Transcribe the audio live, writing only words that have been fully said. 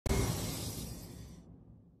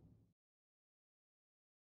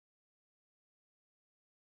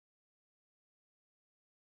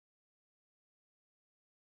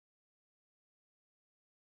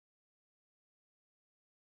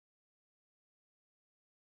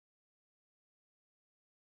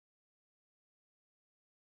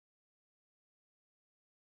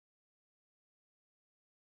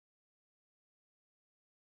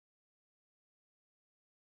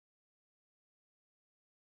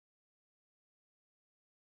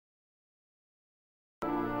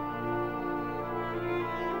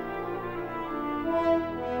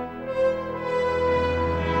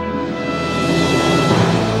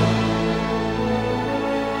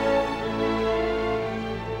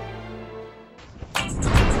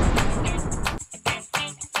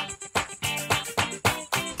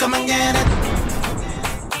come and get it.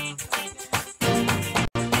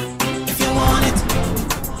 If you want it,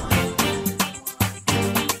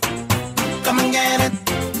 come and get it.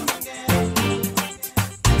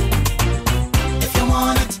 If you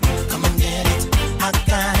want it, come and get it. I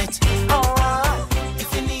got it. If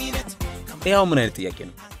you need it, ያው ምን አይነት ጥያቄ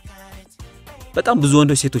ነው? በጣም ብዙ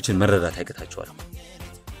ወንዶች ሴቶችን መረዳት አይገታቸዋል።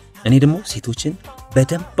 እኔ ደግሞ ሴቶችን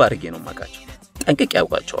በደንብ አድርጌ ነው ማቃቸው። ጠንቅቄ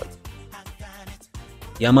ያውቃቸዋል።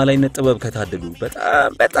 የአማላይነት ጥበብ ከታደሉ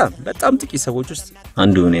በጣም ጥቂት ሰዎች ውስጥ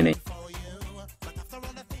አንዱ እኔ ነኝ።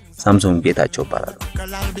 ሳምሶን ጌታቸው ይባላል።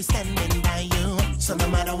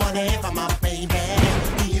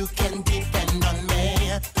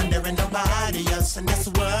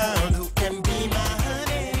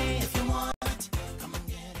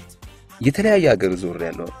 የተለያየ ሀገር ዞር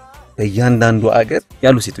ያለው በእያንዳንዱ ሀገር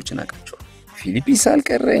ያሉ ሴቶችን አቃቸዋል። ፊሊፒንስ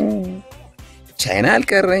አልቀረኝ፣ ቻይና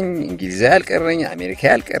አልቀረኝ፣ እንግሊዝ አልቀረኝ፣ አሜሪካ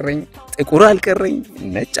አልቀረኝ፣ ጥቁር አልቀረኝ፣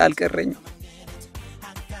 ነጭ አልቀረኝ።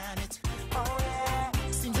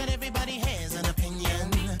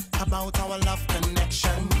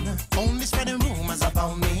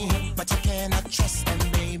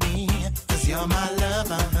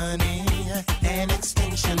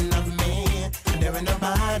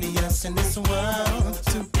 In this world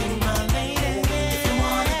to be my lady. If you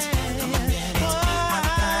want it, come and get it. I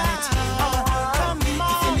got it.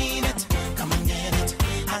 If you need it, come and get it.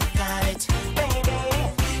 I got it, baby.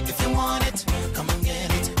 If you want it, come and get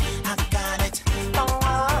it. I got it.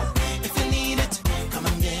 If you need it, come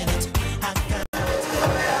and get it. I got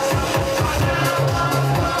it.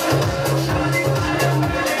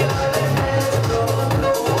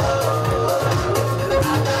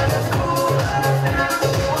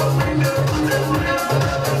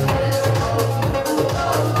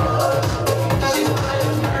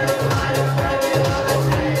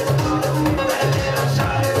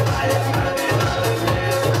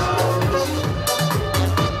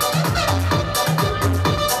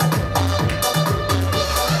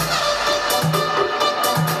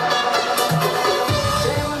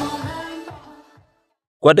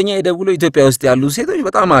 ጓደኛዬ ደውሎ ኢትዮጵያ ውስጥ ያሉ ሴቶች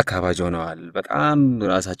በጣም አካባጅ ሆነዋል። በጣም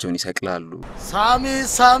ራሳቸውን ይሰቅላሉ።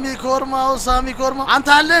 ሳሚ ኮርማው አንተ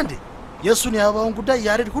አለ እንዴ? የሱን ያባውን ጉዳይ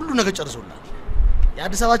ያሬድ ሁሉ ነገር ጨርሶላል።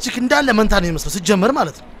 የአዲስ አበባ ቺክ እንዳለ መንታ ነው የሚመስለው ሲጀመር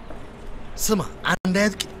ማለት ነው። ስማ አንድ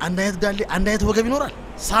አይነት ዳሌ አንድ አይነት ወገብ ይኖራል።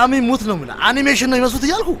 ሳሚ ሙት ነው ማለት አኒሜሽን ነው የሚመስሉት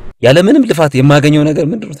ይያልኩ። ያለ ምንም ልፋት የማገኘው ነገር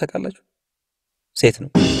ምንድነው ታውቃላችሁ? ሴት ነው።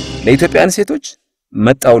 ለኢትዮጵያን ሴቶች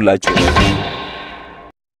መጣውላችሁ።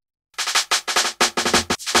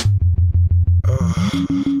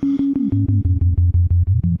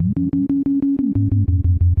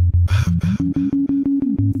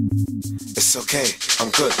 It's okay, I'm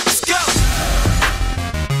good. Let's go!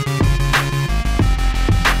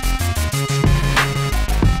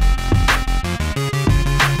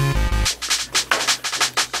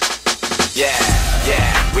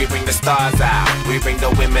 Yeah, we bring the stars out. We bring the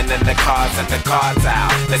women and the cars and the cards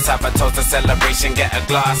out. Let's have a toast, a celebration, get a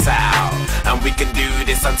glass out. And we can do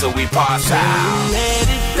this until we pass out. Let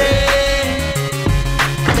it play,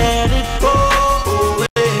 let it go away.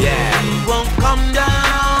 Yeah, we won't come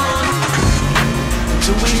down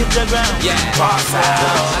till we hit the ground. Yeah, pass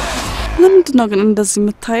out. ለምንድነው ግን እንደዚህ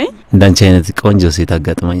የምታይ? እንዳንቺ አይነት ቆንጆ ሴት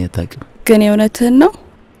አጋጥማኝ አታውቅም። ግን የእውነትህን ነው?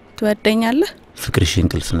 ትወደኛለህ? ፍቅርሽ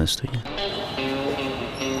እንቅልፍ ነስቶኛል።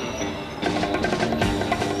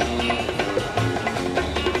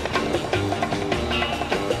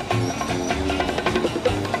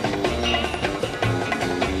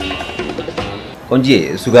 ቆንጆ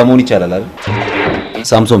እሱ ጋር መሆን ይቻላል አይደል?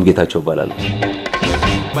 ሳምሶን ጌታቸው ይባላል።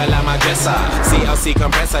 Well, I'm a dresser, CLC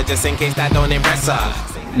compressor, just in case that don't impress her.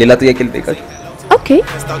 ሌላ ጥያቄ ልጠይቃችሁ? ኦኬ።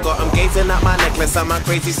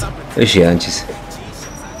 እሺ አንቺስ?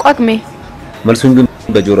 ቋቅሜ መልሱን ግን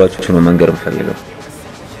በጆሮአችሁ ነው መንገር የምፈልገው።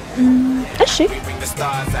 እሺ።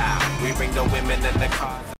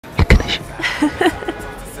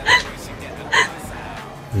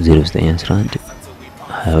 ዜሮ 911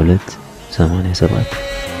 22 87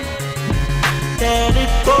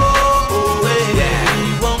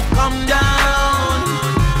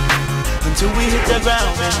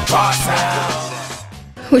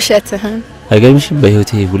 ውሸትህን አይገርምሽም?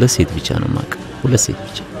 በህይወቴ ሁለት ሴት ብቻ ነው ማቀ ሁለት ሴት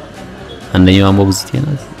ብቻ። አንደኛዋ ሞግዚቴ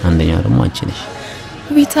ናት፣ አንደኛዋ ደግሞ አንቺ ነሽ።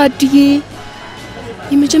 ቢታድዬ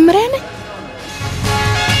የመጀመሪያ ነኝ።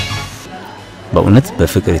 በእውነት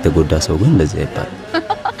በፍቅር የተጎዳ ሰው ግን እንደዚህ አይባልም።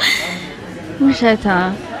 ውሸታ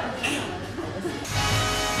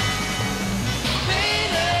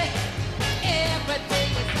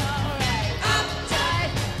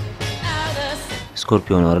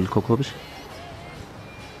ስኮርፒዮ ነው አይደል ኮኮብሽ?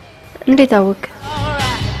 እንዴት አወቅ?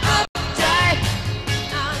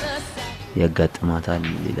 ያጋጥማታል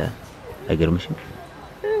ይላል አይገርምሽም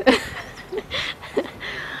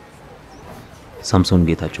ሳምሶን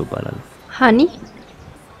ጌታቸው ይባላል ሃኒ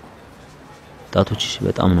ጣቶችሽ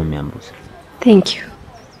በጣም ነው የሚያምሩት Thank you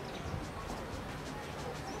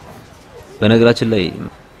በነገራችን ላይ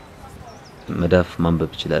መዳፍ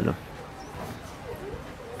ማንበብ ይችላልው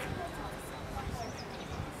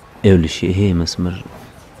ይኸውልሽ ይሄ መስመር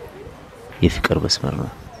የፍቅር መስመር ነው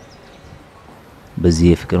በዚህ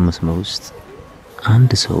የፍቅር መስመር ውስጥ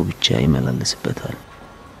አንድ ሰው ብቻ ይመላለስበታል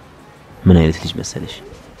ምን አይነት ልጅ መሰለሽ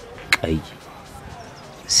ቀይ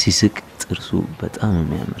ሲስቅ ጥርሱ በጣም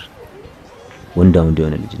የሚያምር ወንዳው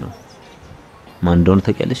እንደሆነ ልጅ ነው ማን እንደሆነ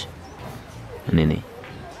ታውቂያለሽ እኔ ነኝ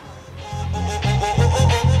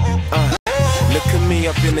Look at me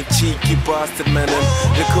up in a cheeky bastard man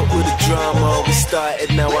look at all the drama we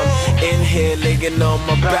started now I'm in here laying on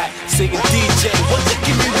my back singing DJ what to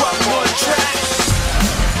give me one more track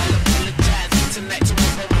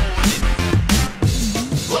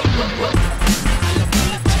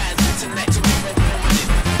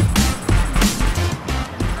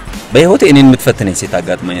በህይወቴ እኔን የምትፈትነኝ ሴት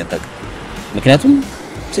አጋጥማኝ አታውቅም ምክንያቱም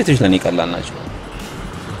ሴቶች ለኔ ቀላል ናቸው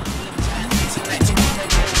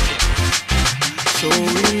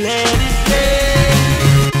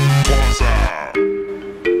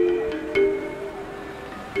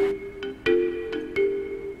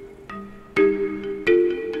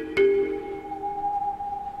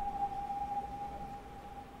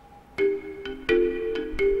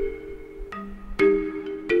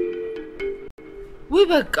ወይ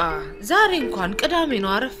በቃ ዛሬ እንኳን ቅዳሜ ነው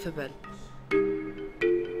አረፍ በል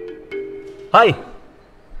ሃይ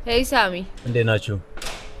ሄይ ሳሚ እንዴት ናችሁ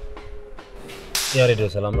ያሬዶ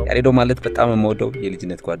ሰላም ነው ያሬዶ ማለት በጣም የምወደው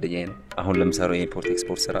የልጅነት ጓደኛዬ ነው አሁን ለምሳሌ የኢምፖርት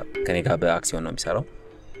ኤክስፖርት ስራ ከኔ ጋር በአክሲዮን ነው የሚሰራው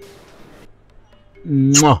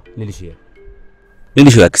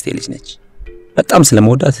ሊሊሾ ያክስቴ ልጅ ነች በጣም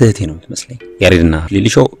ስለምወዳት እህቴ ነው የምትመስለኝ ያሬድና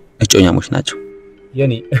ሊሊሾ እጮኛሞች ናቸው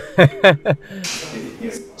የኔ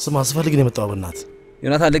ስማ አስፈልግ ነው የመጣው በእናት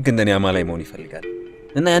ዮናታን ልክ እንደኔ አማላይ መሆን ይፈልጋል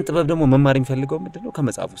እና ያን ጥበብ ደግሞ መማር የሚፈልገው ምንድነው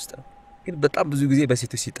ከመጽሐፍ ውስጥ ነው ግን በጣም ብዙ ጊዜ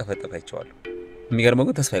በሴቶች ሲጠፈጠፍ አይቻለሁ የሚገርመው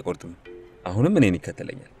ግን ተስፋ አይቆርጥም አሁንም እኔን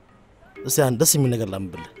ይከተለኛል እስቲ አንድ ደስ የሚል ነገር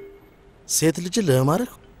ላምብል ሴት ልጅ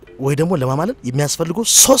ለማረክ ወይ ደግሞ ለማማለል የሚያስፈልገው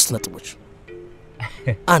 3 ነጥቦች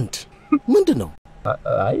አንድ ምንድነው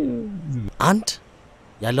አይ አንድ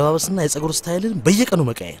ያለባበስና የፀጉር ስታይልን በየቀኑ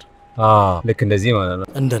መቀየር ልክ እንደዚህ ማለት ነው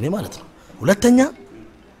እንደኔ ማለት ነው ሁለተኛ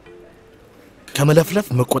ከመለፍለፍ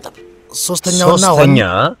መቆጠብ ሶስተኛውና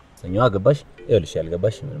ሶስተኛው አገባሽ ይልሽ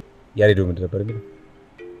ያልገባሽ ያሬዶ ምንድን ነበር ግን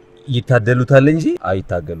ይታደሉታል እንጂ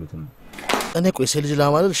አይታገሉትም እኔ ቆይ ሴት ልጅ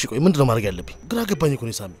ለማማለል እሺ ቆይ ምንድነው ማድረግ ያለብኝ ግራ ገባኝ እኮ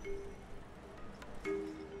ነው ሳሚ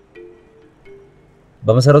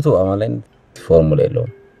በመሰረቱ አማላይን ፎርሙላ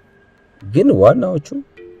የለውም ግን ዋናዎቹ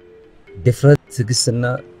ዲፍረንት ትግስትና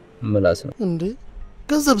ምላስ ነው እንዴ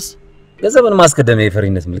ገንዘብን ማስቀደም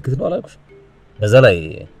የፈሪነት ምልክት ነው አላልኩሽ በዛ ላይ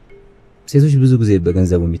ሴቶች ብዙ ጊዜ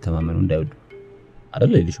በገንዘቡ የሚተማመኑ እንዳይወዱ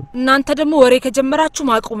አይደል ይልሹ እናንተ ደግሞ ወሬ ከጀመራችሁ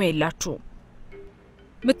ማቆም የላችሁ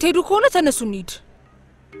ምትሄዱ ከሆነ ተነሱ እንሂድ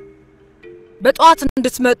በጧት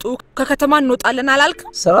እንድትመጡ ከከተማ እንወጣለን አላልክ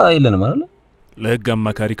ስራ የለንም አይደል ለህግ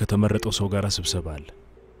አማካሪ ከተመረጠው ሰው ጋር ስብሰባ አለ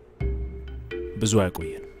ብዙ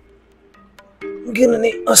አይቆየን ግን እኔ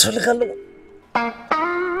አስፈልጋለሁ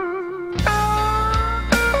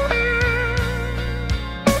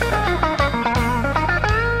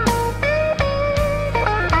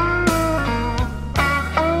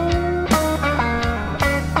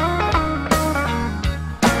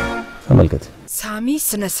ተመልከት ሳሚ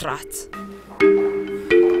ስነ ስርዓት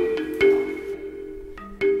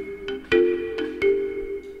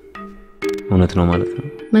እውነት ነው ማለት ነው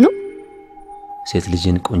ምኑ ሴት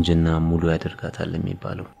ልጅን ቆንጅና ሙሉ ያደርጋታል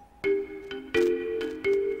የሚባለው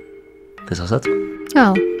ተሳሳት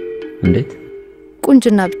አዎ እንዴት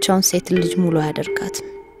ቁንጅና ብቻውን ሴት ልጅ ሙሉ ያደርጋት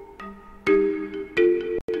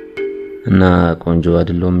እና ቆንጆ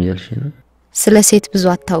አይደለም ይልሽ ነው ስለ ሴት ብዙ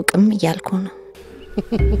አታውቅም ይያልኩ ነው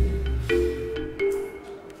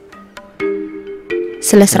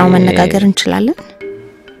ስለ ስራው መነጋገር እንችላለን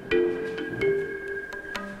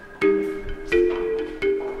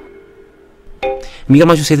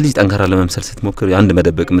የሚገርማችሁ ሴት ልጅ ጠንካራ ለመምሰል ስትሞክር አንድ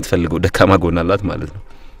መደበቅ የምትፈልገው ደካማ ጎን አላት ማለት ነው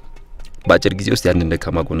ባጭር ጊዜ ውስጥ ያንን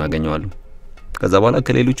ደካማ ጎን አገኘዋለሁ ከዛ በኋላ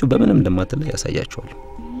ከሌሎቹ በምንም እንደማትለይ ያሳያቸዋል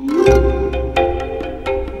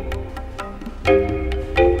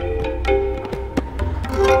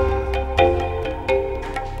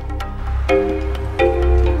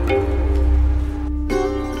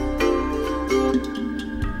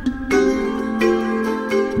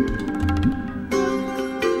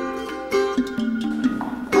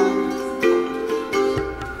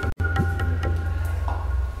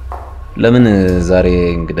ለምን ዛሬ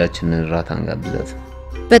እንግዳችንን ራት አንጋብዛት?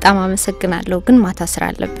 በጣም አመሰግናለሁ ግን ማታ ስራ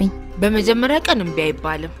አለብኝ። በመጀመሪያ ቀን እምቢ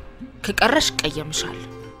አይባልም። ከቀረሽ ቀየምሻል።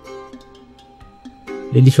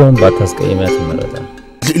 ሊሊሾን ባታስቀየማት ይመረጣል።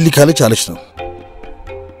 ሊሊ ካለች አለች ነው።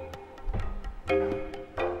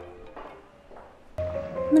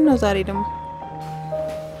 ምን ነው ዛሬ ደግሞ?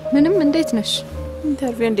 ምንም እንዴት ነሽ?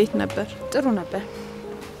 ኢንተርቪው እንዴት ነበር? ጥሩ ነበር።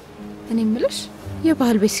 እኔ ምልሽ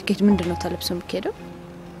የባህል ቤት ስኬት ምንድነው ተለብሶ የሚሄደው?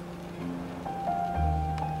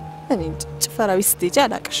 እኔ ጭፈራ ቤት ስትሄጂ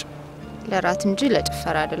አላቅሽም። ለራት እንጂ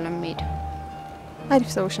ለጭፈራ አይደለም የምሄደው። አሪፍ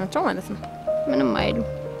ሰዎች ናቸው ማለት ነው። ምንም አይሉ።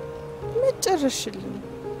 መጨረሽልኝ።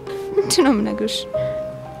 ምንድነው የምነግርሽ?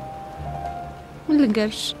 ምን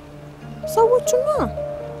ልንገርሽ? ሰዎቹና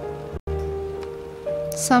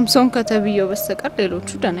ሳምሶን ከተብየው በስተቀር ሌሎቹ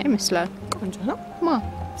ደህና ይመስላል። ቆንጆ ነው። ማ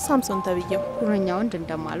ሳምሶን ተብየው ሁለኛ ወንድ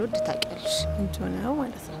እንደማልወድ ታውቂያለሽ። ቆንጆ ነው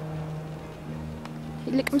ማለት ነው።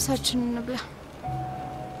 ይልቅ ምሳችንን እንብላ።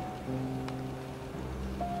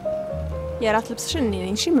 የራት ልብስሽን እኔ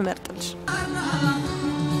ነኝ የምመርጥልሽ።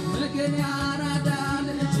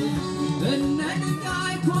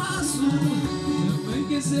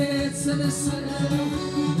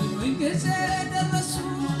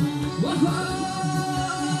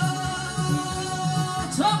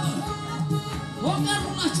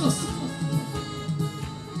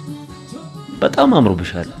 በጣም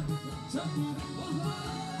አምሮብሻል።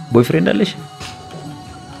 ቦይፍሬንድ አለሽ?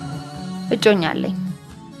 እጮኛ አለኝ።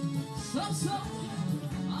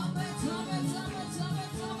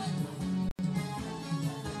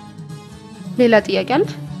 ሌላ ጥያቄ አለ?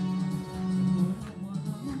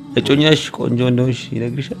 እጮኛሽ ቆንጆ እንደሆንሽ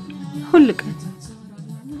ይነግርሻል? ሁሉ ቀን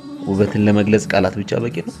ውበትን ለመግለጽ ቃላት ብቻ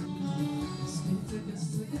በቂ ነው?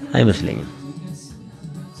 አይመስለኝም።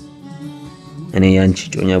 እኔ ያንቺ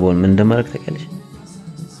እጮኛ ብሆን ምን እንደማደርግ ታውቂያለሽ?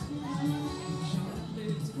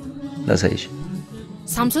 ላሳይሽ።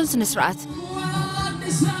 ሳምሶን ስነ ስርዓት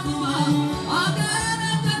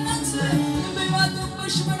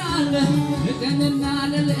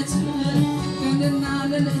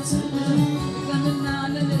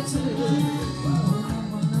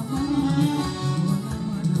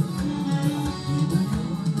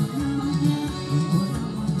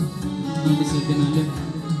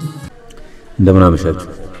እንደምን አመሻችሁ።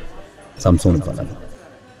 ሳምሶን እባላለሁ።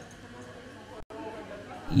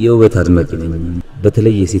 የውበት አድናቂ ነኝ።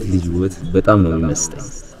 በተለይ የሴት ልጅ ውበት በጣም ነው የሚመስጠኝ።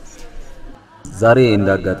 ዛሬ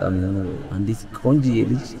እንዳጋጣሚ ሆኖ አንዲት ቆንጆዬ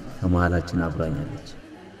ልጅ ከመሃላችን አብራኛለች።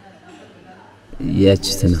 ያቺ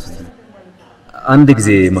ትነፍ አንድ ጊዜ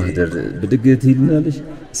ማህደር ብድግ ትይልናለሽ?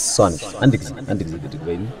 እሷን አንድ ጊዜ ብድግ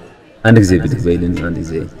በይልን፣ አንድ ጊዜ ብድግ በይልን፣ አንድ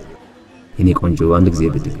ጊዜ የኔ ቆንጆ አንድ ጊዜ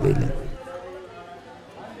ብድግ በይልን።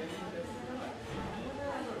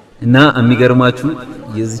 እና የሚገርማችሁ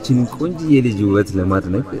የዚችን ቆንጆዬ ልጅ ውበት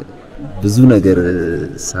ለማድነቅ ብዙ ነገር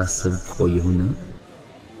ሳስብ ቆየሁና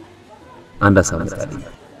አንድ ሀሳብ መጣልኝ።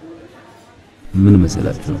 ምን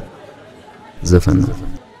መሰላችሁ? ዘፈን ነው።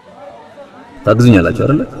 ታግዙኛላችሁ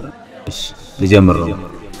አይደል? እሺ ልጀምር ነው።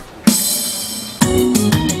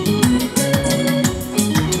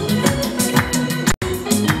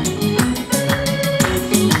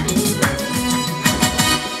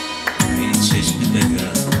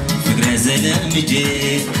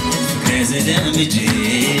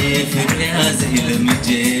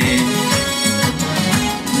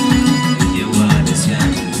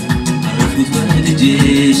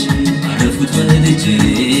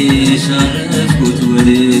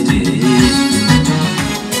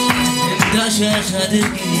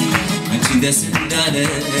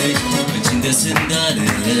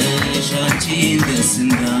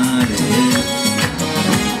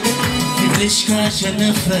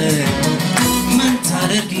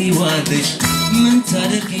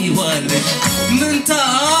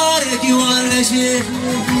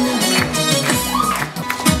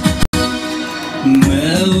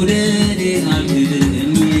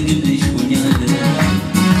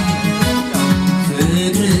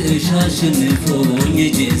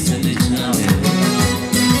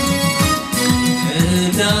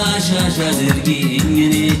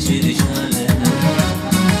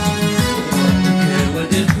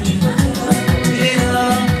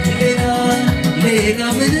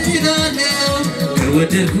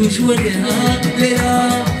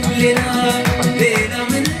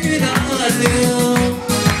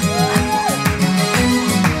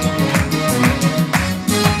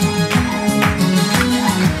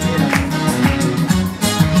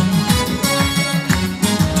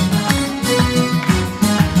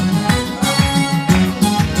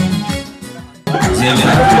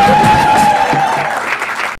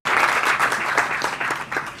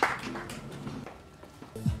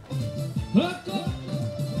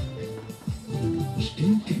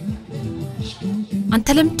 አንተ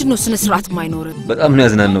ለምንድነው ስነ ስርዓት ማይኖር? በጣም ነው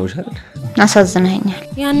ያዝናናውሽ አይደል? አሳዝነኛል።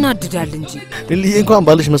 ያናድዳል እንጂ ልልዬ እንኳን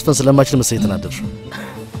ባልሽ መስፈን ስለማችል መሰለኝ ተናደርሽ።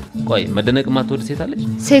 ቆይ መደነቅ ማትወድ ሴት አለች?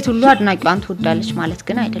 ሴት ሁሉ አድናቂዋን ትወዳለች ማለት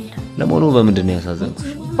ግን አይደለም። ለሞኑ በምንድነው ያሳዘንኩሽ?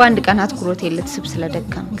 በአንድ ቀን አትኩሮት የልትስብ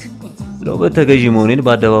ስለደከምክ ለውበት ተገዢ መሆኔን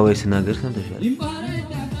በአደባባይ ስናገር ሰምተሻል?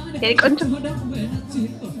 የኔ ቆንጆ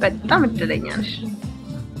በጣም እድለኛ ነሽ።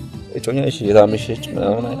 እጮኛሽ የታመሸች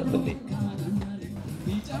ምናምን አይደል እንዴ?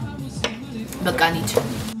 በቃ እንሂድ።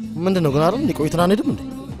 ምንድነው ግን አይደል ሊቆይተና እንሂድም እንዴ?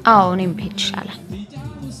 አዎ እኔም ብሄድ ይሻላል።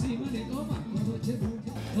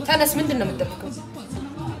 ተነስ። ምንድነው የምትጠብቀው?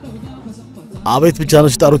 አቤት ብቻ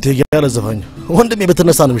ነሽ ጣሩት ያለ ዘፋኝ ወንድሜ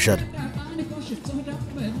በተነሳ ነው የሚሻል።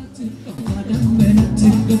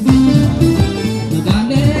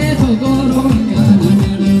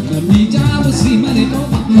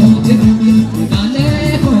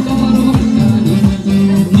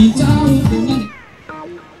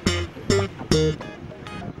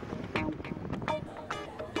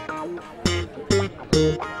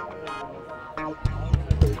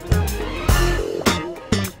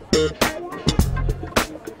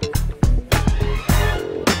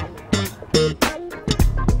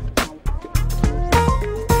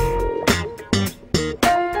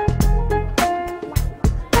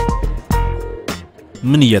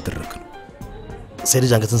 ምን እያደረክ ነው?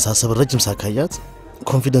 ሴልጅ አንገትን ሳሰብ ረጅም ሳካያት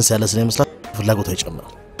ኮንፊደንስ ያለ ስለሚመስላት ፍላጎቷ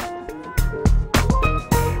ይጨምራል።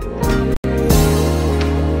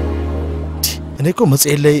 እኔ እኮ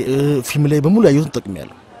መጽሔት ላይ ፊልም ላይ በሙሉ ያየሁትን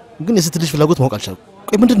ጠቅሜያለሁ፣ ግን የሴት ልጅ ፍላጎት ማወቅ አልቻልኩም።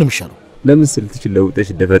 ቆይ ምንድነው የሚሻለው? ለምን ስልትሽ ለውጠሽ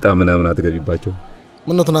ደፈጣ ምናምን አትገቢባቸው?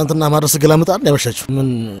 ምን ነው ትናንትና ማድረስ ገላምጣል ያበሻችሁ? ምን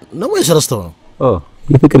ነው ወይስ ረስተው ነው?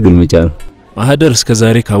 የፍቅር ግልምጫ ነው። ማህደር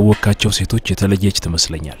እስከዛሬ ካወካቸው ሴቶች የተለየች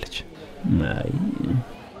ትመስለኛለች። አይ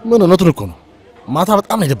ምን ነው እኮ ነው ማታ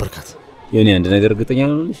በጣም ነው የደበርካት። የኔ አንድ ነገር እርግጠኛ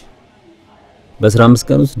ነኝ በ15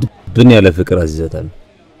 ቀን ውስጥ ድብን ያለ ፍቅር አዝይዛታል።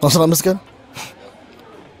 15 ቀን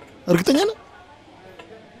እርግጠኛ ነኝ?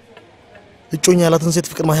 እጮኛ ያላትን ሴት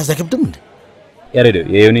ፍቅር ማያዝ አይከብድም እንዴ? ያሬዶ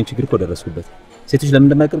የዮኒን ችግር እኮ ደረስኩበት። ሴቶች ለምን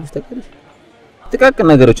እንደማይቀርቡሽ ታውቂያለሽ? ጥቃቅን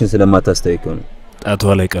ነገሮችን ስለማታስተውይ ነው። ጣቷ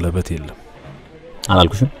ላይ ቀለበት የለም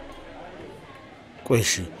አላልኩሽም?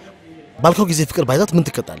 ቆይሽ ባልከው ጊዜ ፍቅር ባይዛት ምን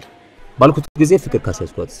ትቀጣለህ? ባልኩት ጊዜ ፍቅር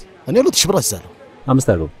ካስያዝኳት እኔ 2000 ብር አስይዛለሁ። 5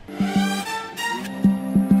 አርገው።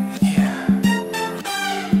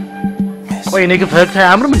 ቆይ እኔ ግን ፈገግታ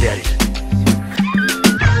አያምርም እንዴ? ያሬድ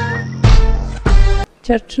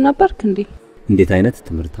ቸርች ነበርክ እንዴ? እንዴት አይነት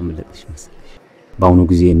ትምህርት አመለጥሽ መሰለሽ? በአሁኑ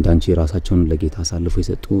ጊዜ እንዳንቺ ራሳቸውን ለጌታ አሳልፎ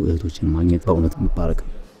የሰጡ እህቶችን ማግኘት በእውነት መባረክ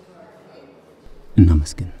ነው።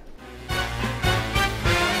 እናመስግን።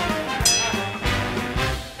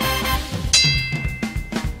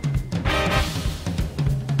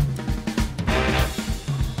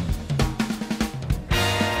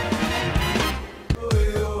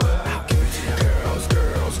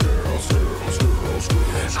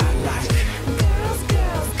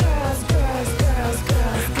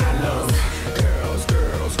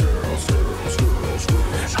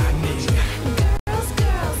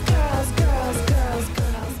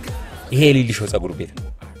 ይሄ ሊሊሾ ጸጉር ቤት ነው።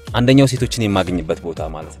 አንደኛው ሴቶችን የማገኝበት ቦታ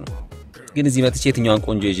ማለት ነው። ግን እዚህ መጥቼ የትኛዋን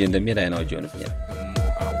ቆንጆ ይዤ እንደሚሄድ አይናውጅ ሆነኛል።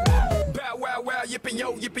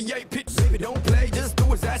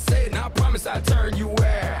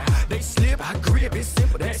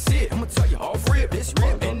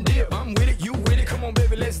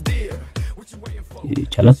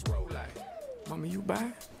 ይቻላል?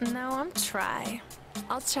 No, I'm try.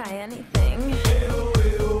 I'll try anything.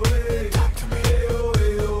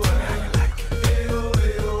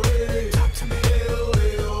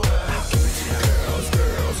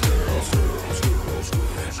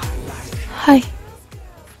 Hi.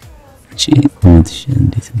 ቺ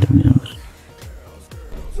እንዴት እንደሚያምር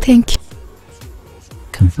Thank you.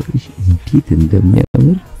 ከንፈርሽ እንዴት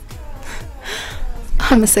እንደሚያምር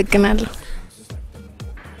አመሰግናለሁ።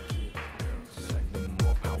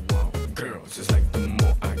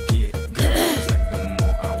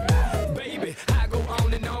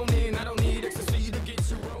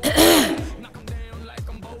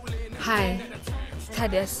 ሃይ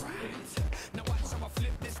ታዲያስ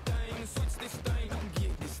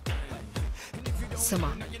ስማ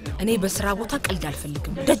እኔ በስራ ቦታ ቀልድ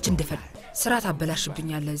አልፈልግም። ደጅ እንደፈል ስራ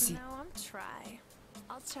ታበላሽብኛለህ እዚህ።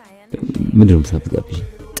 ምንድነው ሳትጋብዥ?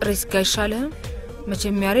 ጥሬ ስጋ ይሻልህም?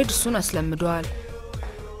 መቼም ያሬድ እሱን አስለምደዋል።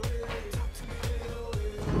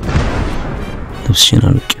 ልብስሽን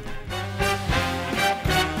አውልቂ።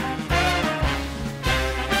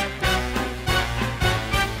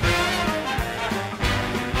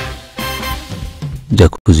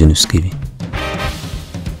 ጃኩዚን ውስጥ ግቢ።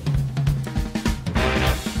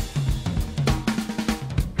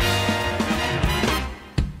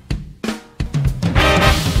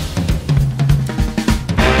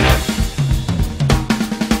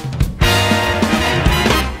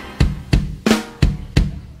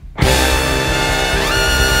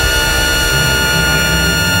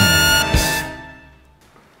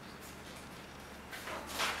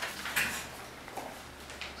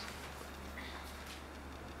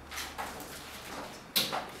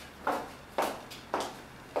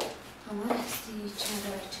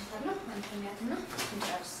 እንያትና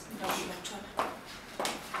እንጨርስ እንደውላችኋለን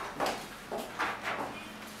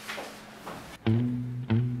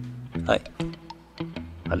አይ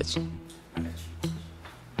አለች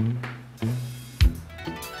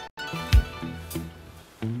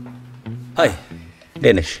አይ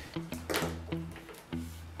ደነሽ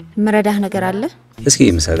መረዳህ ነገር አለ እስኪ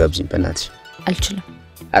ምሳ ጋብዥኝ በእናትሽ አልችልም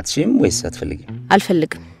አትሽም ወይስ አትፈልጊም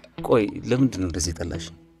አልፈልግም ቆይ ለምንድን ነው እንደዚህ ጠላሽ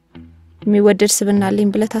የሚወደድ ስብና አለኝ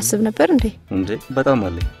ብለህ ታስብ ነበር እንዴ በጣም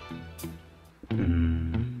አለኝ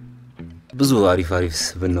ብዙ አሪፍ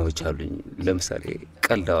ስብናዎች አሉኝ ለምሳሌ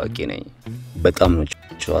ቀልድ አዋቂ ነኝ በጣም ነው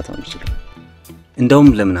ጨዋታ የምችለው እንደውም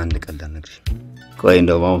ለምን አንድ ቀልድ አልነግርሽ ቆይ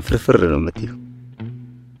እንደውም አሁን ፍርፍር ነው የምትይው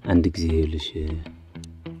አንድ ጊዜ ልሽ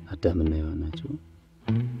አዳምና ሔዋን ናቸው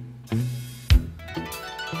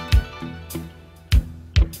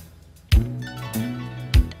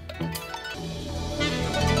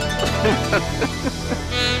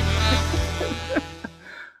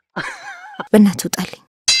በእናትህ ውጣልኝ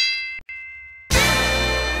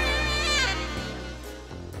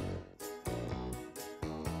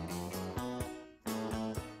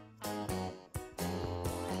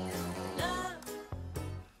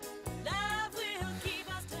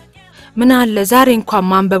ምን አለ ዛሬ እንኳን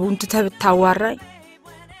ማንበቡን ተተብታዋራይ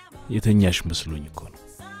የተኛሽ መስሎኝ እኮ ነው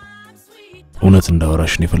እውነት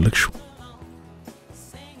እንዳወራሽ ነው የፈለግሽው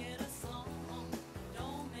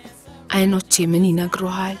አይኖቼ ምን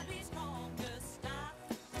ይነግሩሃል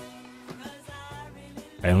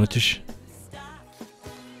አይኖችሽ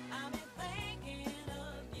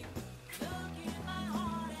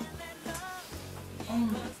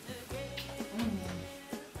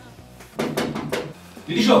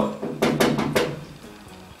ሊሾ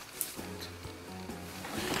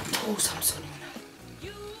ሳምሶን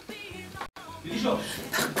ሊሾ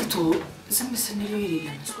ታክቶ ዝም ስንለው የሌለ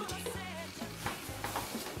መስሎት ሄደ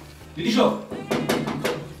ሊሾ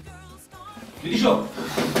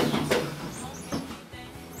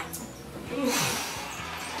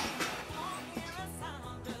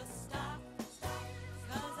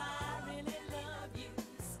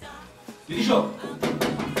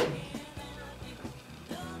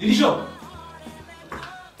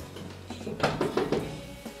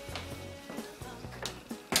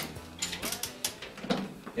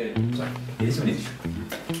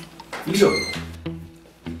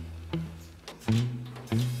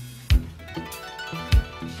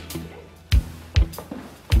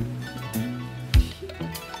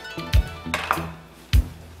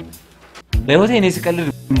ለህይወቴ እኔ ስቀልድ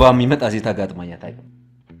ባሚመጣ ሴት አጋጥማኝ አታውቅም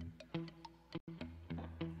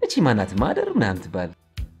እቺ ማናት ማደር ምናምን ትባል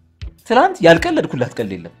ትላንት ያልቀለድኩላት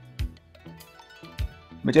ቀልድ የለም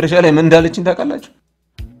መጨረሻ ላይ ምን እንዳለችኝ ታውቃላችሁ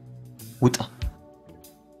ውጣ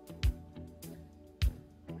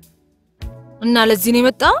እና ለዚህ ነው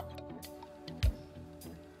የመጣ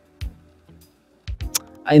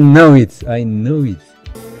I know it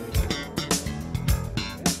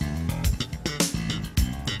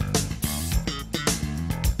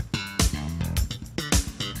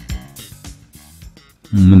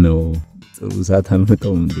ምነው ጥሩ ሰዓት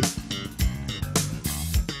አልመጣሁም እንዴ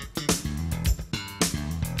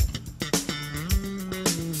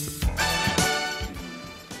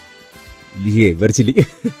ልጄ በርቺልኝ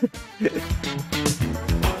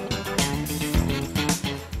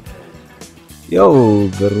ያው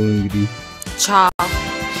በሩ እንግዲህ ቻው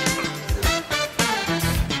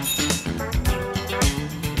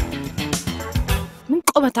ምን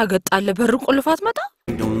ቆመታ ገጣለ በር ቁልፋት መጣ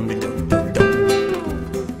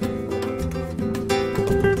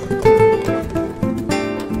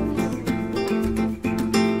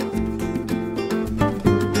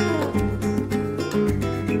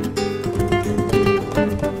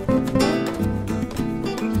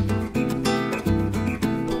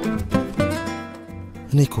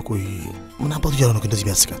እኔ እኮ ቆይ ምን አባቱ ያለው ነው እንደዚህ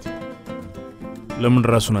ቢያስቃት ለምን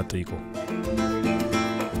ራሱን አጠይቀው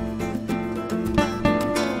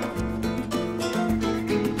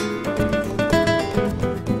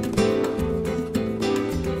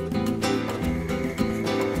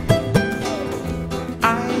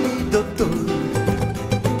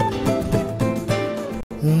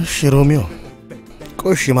ሮሚዮ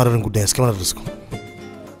ቆሽ የማረርን ጉዳይ እስከማን አደረስከው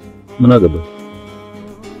ምን አገባ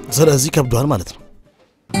ስለዚህ ከብዷል ማለት ነው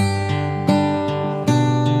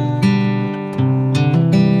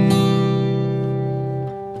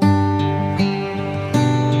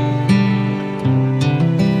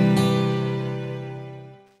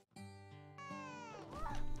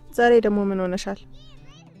ዛሬ ደግሞ ምን ሆነሻል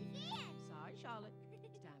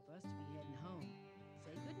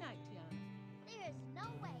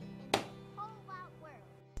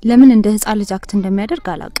ለምን እንደ ህፃን ልጅ አክት እንደሚያደርግ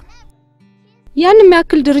አላውቅም ያን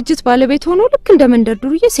የሚያክል ድርጅት ባለቤት ሆኖ ልክ እንደ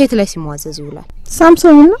መንደርዱርዬ ሴት ላይ ሲሟዘዝ ይውላል።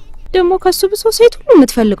 ሳምሶን ነው ደግሞ ከሱ ብሶ ሴት ሁሉ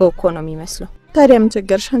የምትፈልገው እኮ ነው የሚመስለው። ታዲያ ምን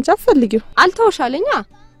ቸገርሽ? አንቺ አትፈልጊው? አልተውሻለኛ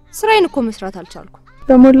ስራዬን እኮ መስራት አልቻልኩ።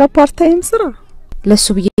 በሞላ ፓርት ታይም ስራ ለሱ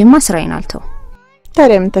ብዬማ ስራዬን አልተው።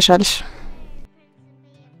 ታዲያ ምን ተሻለሽ?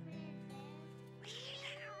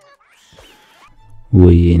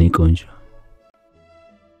 ወይ እኔ ቆንጆ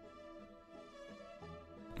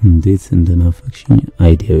እንዴት እንደናፈቅሽኝ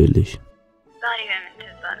አይዲያው የለሽ። ዛሬ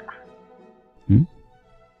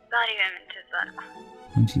በምን ተዛልኩ?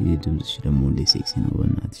 አንቺ ድምጽሽ ደግሞ እንደ ሴክሲ ነው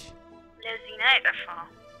በእናትሽ። ለዚህ ነው የጠፋው።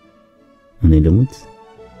 እኔ ልሙት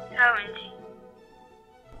ታው እንጂ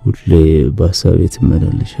ሁሌ በሀሳቤ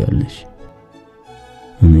ትመላለሻለሽ።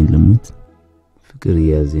 እኔ ልሙት ፍቅር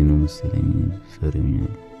ያዘኝ ነው መሰለኝ።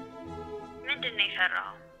 ፈሪውኛል። ምንድነው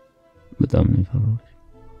የፈራው? በጣም ነው የፈራው።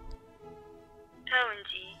 ታው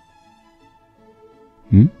እንጂ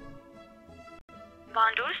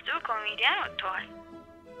ባንድ ውስጥ ኮሜዲያን ወጥቷል።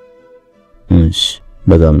 እሺ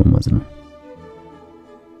በጣም ነው ማዝነው።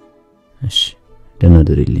 እሺ ደህና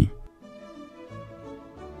ደርልኝ።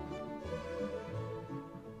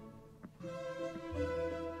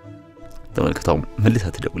 ተመልከታው መልሳ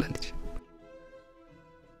ትደውላለች።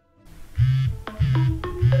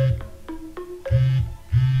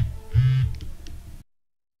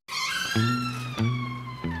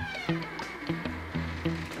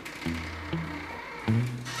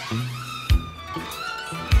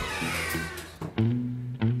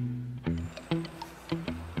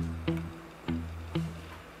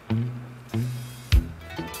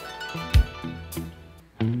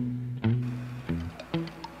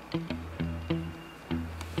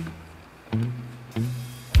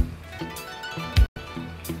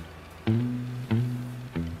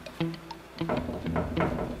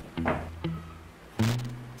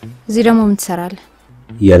 እዚህ ደግሞ ምን ትሰራለህ?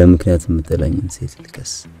 ያለ ምክንያት የምትጠላኝን ሴት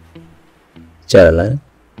ልከስ ይቻላል አይደል?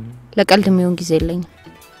 ለቀልድ የሚሆን ጊዜ የለኝም።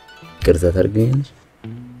 ቅርታ ታርገኛለሽ?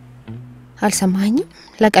 አልሰማኸኝም?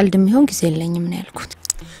 ለቀልድ የሚሆን ጊዜ የለኝም ነው ያልኩት።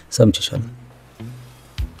 ሰምቼሻለሁ።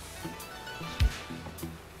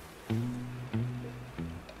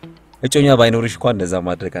 እጮኛ ባይኖርሽ እንኳን እንደዛ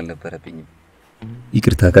ማድረግ አልነበረብኝም።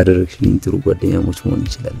 ይቅርታ ካደረግሽልኝ ጥሩ ጓደኛሞች መሆን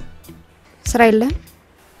ይችላል። ስራ የለም?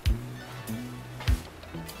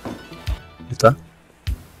 ልጣ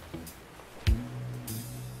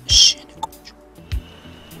እሺ ነቆቹ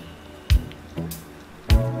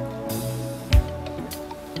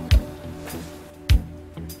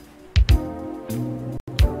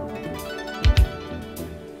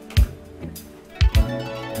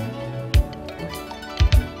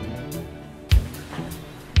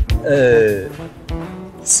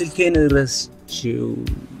ስልኬን ረስቼው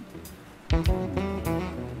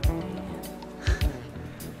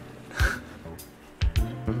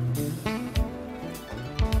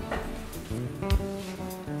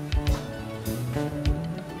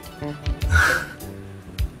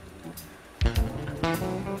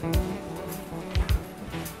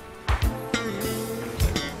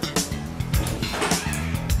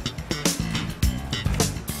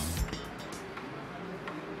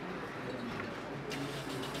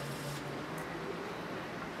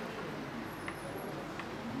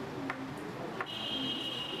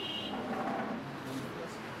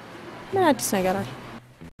ምን አዲስ ነገር አለ?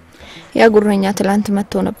 ያ ጉረኛ ትላንት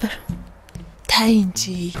መጥቶ ነበር። ታይ እንጂ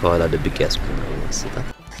ከኋላ ደብቄ ያስኩት ስጣ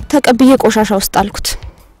ተቀብዬ ቆሻሻ ውስጥ አልኩት።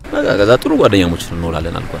 ከዛ ጥሩ ጓደኛሞች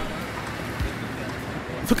እንኖራለን አልኳት።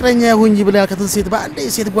 ፍቅረኛ ይሁንጂ ብላ ከተሴት ባንዴ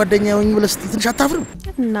ሴት ጓደኛ ይሁንጂ ብለሽ ትንሽ አታፍርም?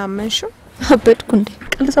 እና መንሹ አበድኩ እንዴ?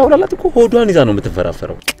 ቀልድ ሳውራላት እኮ ሆዷን ይዛ ነው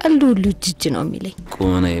የምትፈራፈረው። ቀልዱ ሁሉ ጅጅ ነው የሚለኝ።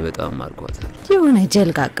 ቁመናዬ በጣም አርጓታል። የሆነ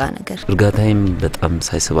ጀልጋጋ ነገር። እርጋታዬም በጣም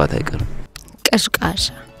ሳይስባት አይቀርም። ቀሽቃሻ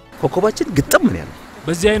ኮኮባችን ግጥም ምን ያለው።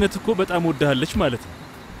 በዚህ አይነት እኮ በጣም ወደሃለች ማለት ነው።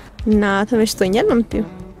 እና ተመችቶኛል ነው የምትይው?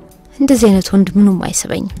 እንደዚህ አይነት ወንድ ምኑም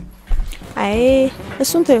አይስበኝም። አይ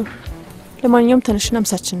እሱን ተይው። ለማንኛውም ተነሽና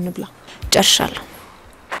ምሳችንን እንብላ። ጨርሻለሁ።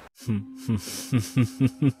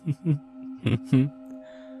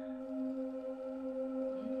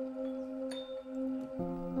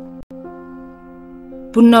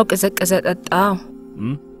 ቡናው ቀዘቀዘ ጠጣው።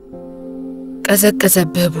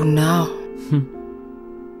 ቀዘቀዘብህ ቡናው።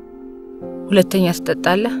 ሁለተኛ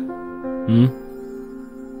ትጠጣለህ?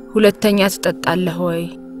 ሁለተኛ ትጠጣለህ ወይ?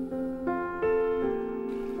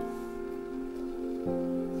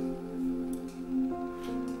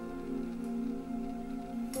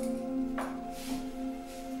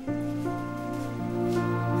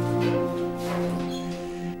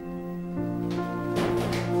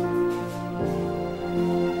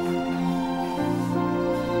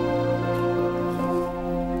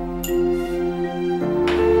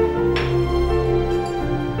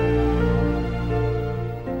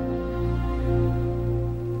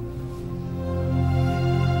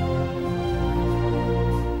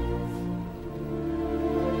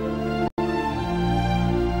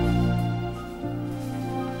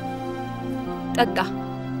 ጠጣ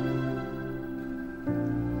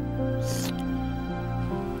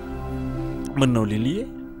ምን ነው ሊሊዬ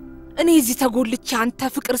እኔ እዚህ ተጎልቼ አንተ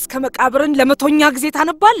ፍቅር እስከ መቃብርን ለመቶኛ ጊዜ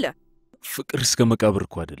ታነባለ ፍቅር እስከ መቃብር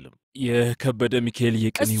እኮ አይደለም የከበደ ሚካኤል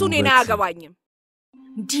የቅኔው እሱ እኔን አያገባኝም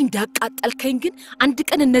እንዲህ እንዳቃጠልከኝ ግን አንድ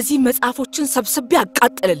ቀን እነዚህ መጽሐፎችን ሰብስቤ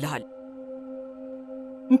አቃጥልልሃል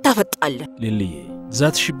እንታፈጣለ ሊሊዬ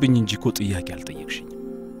ዛትሽብኝ እንጂ እኮ ጥያቄ አልጠየቅሽኝ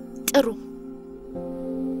ጥሩ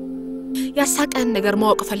ያሳቀን ነገር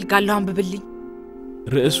ማወቅ ፈልጋለሁ አንብብልኝ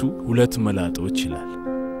ርዕሱ ሁለት መላጦች ይላል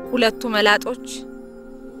ሁለቱ መላጦች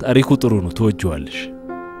ታሪኩ ጥሩ ነው ተወጀዋለሽ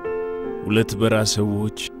ሁለት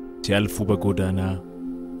በራሰዎች ሲያልፉ በጎዳና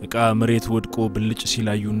እቃ መሬት ወድቆ ብልጭ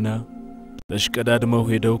ሲላዩና ተሽቀዳድመው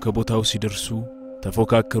ሄደው ከቦታው ሲደርሱ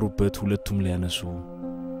ተፎካከሩበት ሁለቱም ሊያነሱ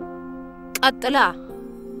ቀጥላ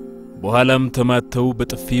በኋላም ተማተው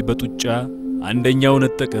በጥፊ በጡጫ አንደኛው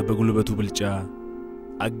ነጠቀ በጉልበቱ ብልጫ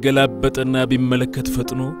አገላበጠና ቢመለከት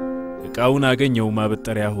ፈጥኖ እቃውን አገኘው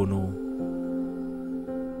ማበጠሪያ ሆኖ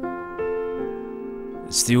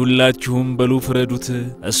እስቲ ሁላችሁም በሉ ፍረዱት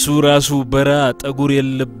እሱ ራሱ በራ ጠጉር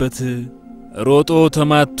የለበት ሮጦ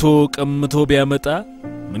ተማቶ ቀምቶ ቢያመጣ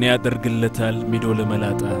ምን ያደርግለታል ሚዶ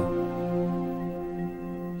ለመላጣ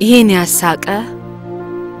ይሄን ያሳቀ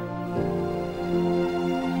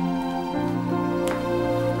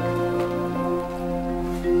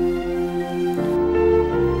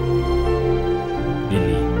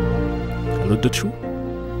አልወደድሽው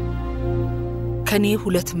ከኔ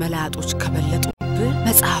ሁለት መላጦች ከበለጡ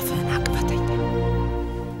መጽሐፍን አቅበተኝ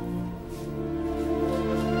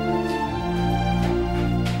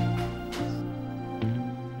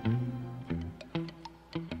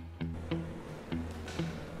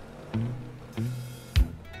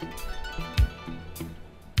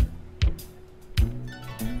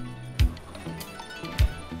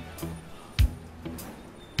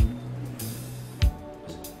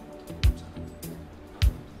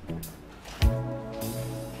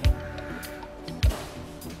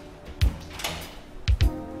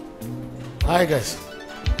Hi guys.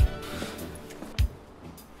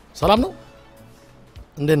 ሰላም ነው?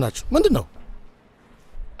 እንዴት ናችሁ? ምንድነው?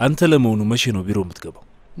 አንተ ለመሆኑ መቼ ነው ቢሮ የምትገባው?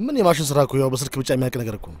 ምን የማሽን ስራ እኮ ያው በስልክ ብቻ የሚያውቅ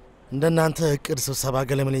ነገር እኮ ነው። እንደናንተ እቅድ ስብሰባ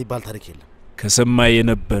ገለመለ ይባል ታሪክ የለም። ከሰማይ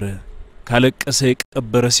የነበረ ካለቀሰ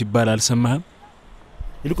የቀበረ ሲባል አልሰማህም?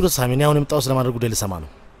 ይልቁንስ ሳሚን ያውን የምጣው ስለማድረግ ጉዳይ ልሰማ ነው።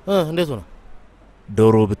 እንዴት ሆነ?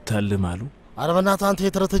 ዶሮ ብታልም አሉ። አረበናታ አንተ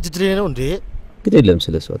የተረተ ጅጅሬ ነው እንዴ? ግድ የለም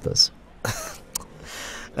ስለሱ አታስብ።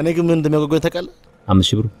 እኔ ግን ምን እንደሚያጓጓኝ ታውቃለህ?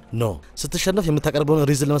 5000 ብር ኖ ስትሸነፍ የምታቀርበውን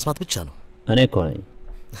ሪዝን ለመስማት ብቻ ነው። እኔ እኮ ነኝ።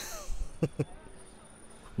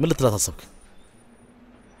 ምን ልትላት አሰብክ?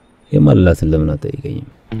 የማላትን ለምን አትጠይቀኝም?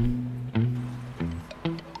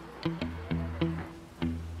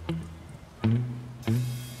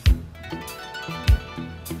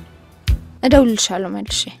 እደውልልሻለሁ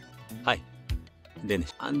መልሼ። ሃይ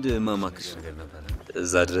እንደነሽ አንድ ማማክሽ ነገር ነበር።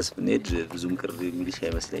 እዛ ድረስ ብንሄድ ብዙም ቅር የሚልሽ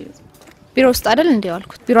አይመስለኝም። ቢሮ ውስጥ አይደል እንዴው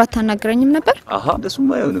አልኩት። ቢሮ አታናግረኝም ነበር? አሃ እንደሱም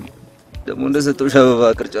አይሆንም። ደግሞ እንደሰጠውሽ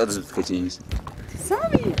አበባ ቅርጫት ዝብትከቺኝስ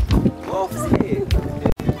ሳሚ ኦፍሴ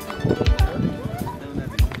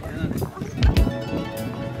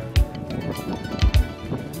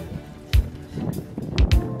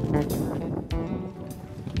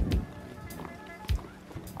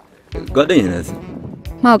ጓደኝነት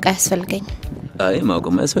ማወቅ ያስፈልገኝ። አይ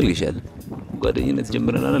ማወቅማ ያስፈልግሻል። ጓደኝነት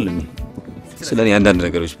ጀምረናል አይደል? ስለኔ አንዳንድ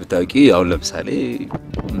ነገሮች ብታውቂ አሁን ለምሳሌ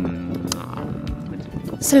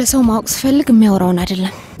ስለ ሰው ማወቅ ስፈልግ የሚያወራውን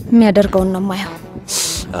አይደለም የሚያደርገውን ነው ማየው።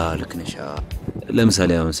 ልክ ነሽ።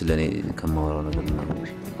 ለምሳሌ አሁን ስለኔ ከማወራው ነገር ነው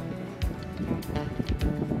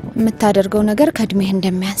የምታደርገው ነገር ከእድሜህ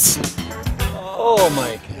እንደሚያንስ። ኦ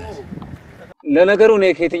ማይ ጋድ! ለነገሩ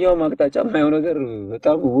ነው ከየትኛው ማቅጣጫ የማየው ነገር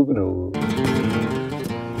በጣም ውብ ነው።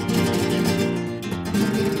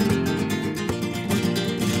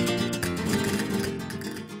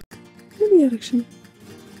 ያረክሽኝ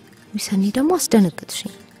ሚሰኒ ደግሞ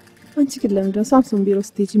አስደነገጥሽኝ። አንቺ ግን ለምን ነው ሳምሶን ቢሮ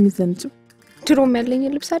ስቴጅ የሚዘንጭው? ድሮም ያለኝ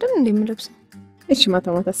ልብስ አይደል እንዴ የምለብሰው? እሺ ማታ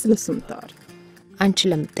ማታ ስለሱ ምታወሪ። አንቺ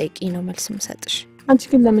ለምትጠይቂኝ ነው መልስ የምሰጥሽ። አንቺ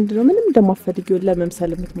ግን ለምንድን ነው ምንም እንደማፈልጊው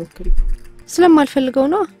ለመምሰል የምትሞክሪው? ስለማልፈልገው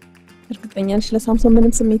ነው። እርግጠኛ ነሽ ለሳምሶን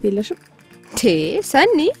ምንም ስሜት የለሽም?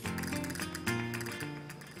 ሰኒ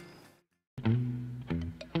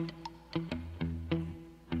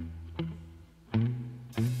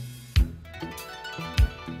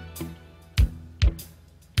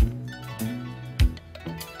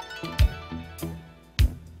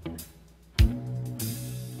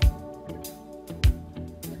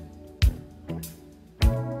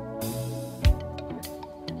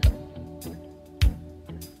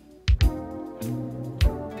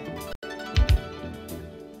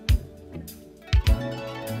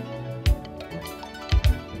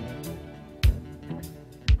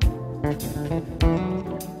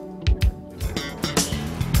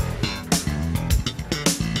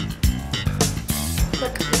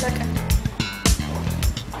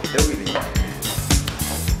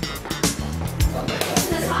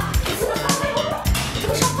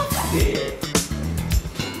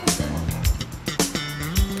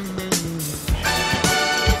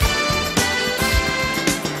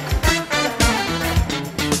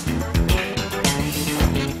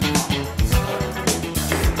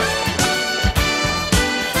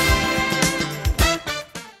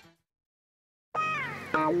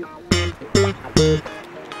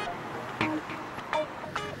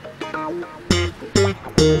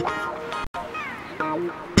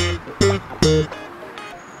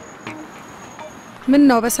ምን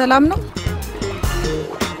ነው በሰላም ነው?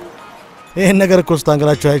 ይሄን ነገር እኮ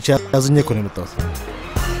ስታንገላችሁ አይቼ ያዝኜ እኮ ነው የመጣሁት።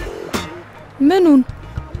 ምኑን?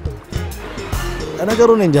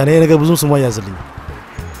 ነገሩን እንጃ ነው ነገር ብዙም ስሟ ያዝልኝ።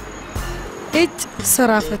 እጭ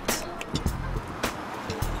ስራ ፈት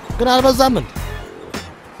ግን አልበዛም እንዴ?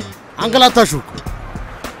 አንገላታችሁ እኮ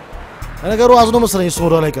ነገሩ አዝኖ መሰለኝ እሱ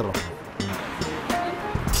ወደ ላይ ቀረው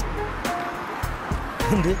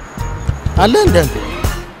እንዴ አለ እንዴ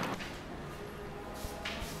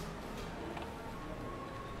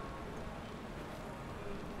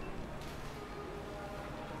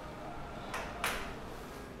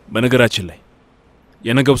በነገራችን ላይ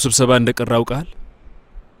የነገው ስብሰባ እንደቀረ አውቃል?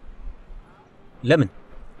 ለምን?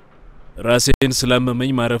 ራሴን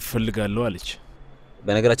ስላመመኝ ማረፍ ፈልጋለሁ አለች።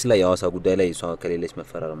 በነገራችን ላይ ያዋሳ ጉዳይ ላይ እሷ ከሌለች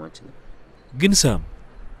መፈራረማችን ግን ሳም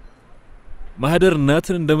ማህደር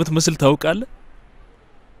እናትን እንደምትመስል ታውቃለህ?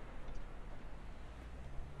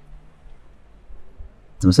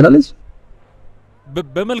 ትመስላለች?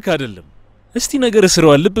 በመልክ አይደለም። እስቲ ነገር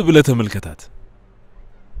ስራዋን ልብ ብለህ ተመልከታት።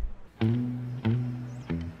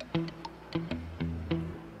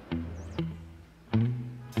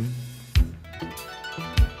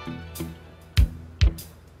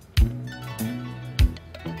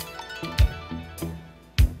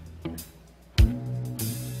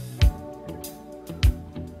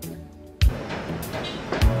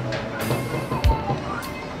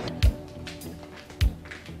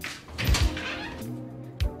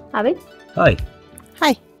 አቤት ሃይ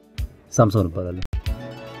ሃይ ሳምሶን እባላለሁ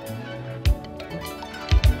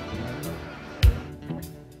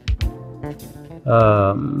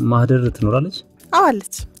ማህደር ትኖራለች? አዎ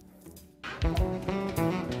አለች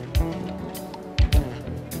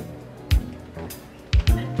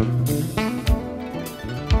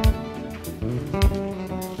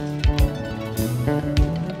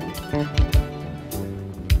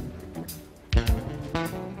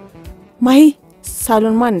ማይ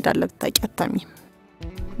ሳሎን ማን እንዳለ ብታውቂ አታሚ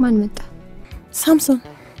ማን መጣ? ሳምሶን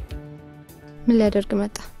ምን ሊያደርግ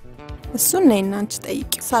መጣ? እሱን ነይና አንቺ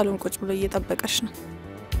ጠይቂ ሳሎን ቁጭ ብሎ እየጠበቀሽ ነው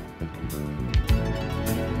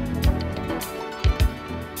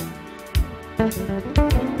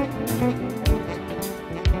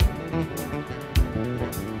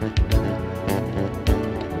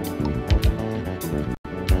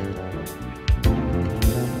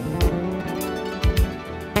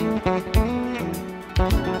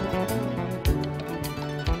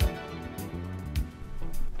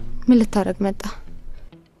ምን ልታረግ መጣ?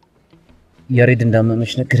 ያሬድ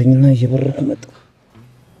እንዳመመሽ ነገረኝና እየበረኩ መጣ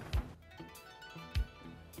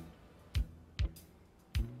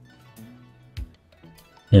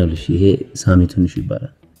ያውልሽ ይሄ ሳሚ ትንሽ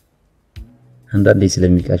ይባላል አንዳንዴ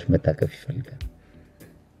ስለሚቃሽ መታቀፍ ይፈልጋል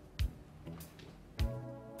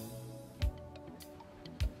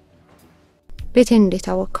ቤቴን እንዴት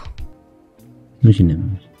አወቀው? ምንድነው?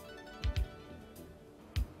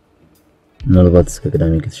 ምናልባት እስከ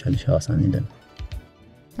ቅዳሜ ከተሻለሽ ሐዋሳ እንሄዳለን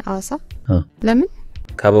ሐዋሳ? ለምን?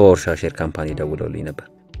 ከአበባ እርሻ ሼር ካምፓኒ ደውለውልኝ ነበር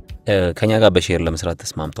ከኛ ጋር በሼር ለመስራት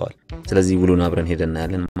ተስማምተዋል ስለዚህ ውሉን አብረን ሄደን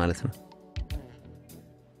እናያለን ማለት ነው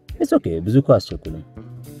ኦኬ ብዙ እኮ አስቸኩልም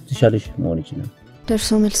ትሻለሽ መሆን ይችላል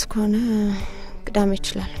ደርሶ መልስ ከሆነ ቅዳሜ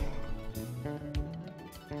ይችላል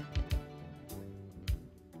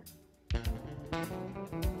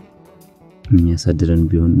የሚያሳድረን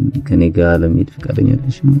ቢሆን ከኔ ጋር ለመሄድ ፈቃደኛ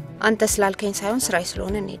ነሽ? አንተ ስላልከኝ ሳይሆን ስራይ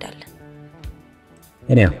ስለሆነ እንሄዳለን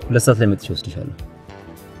እኔ ሁለት ሰዓት ላይ መጥቼ ወስድሻለሁ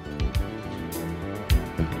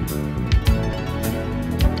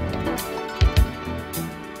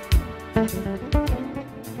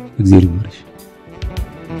እግዚአብሔር ይመስገን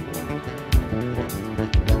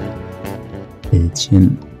እቺን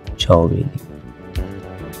ቻው ቤሊ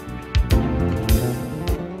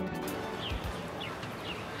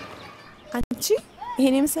አንቺ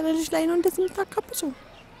ይሄን የመሰለ ልጅ ላይ ነው እንደዚህ የምታካብጪው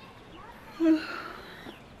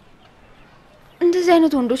እንደዚህ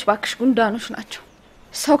አይነት ወንዶች ባክሽ ጉንዳኖች ናቸው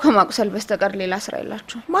ሰው ከማቁሰል በስተቀር ሌላ ስራ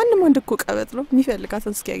የላቸው ማንንም ወንድ እኮ ቀበጥ ነው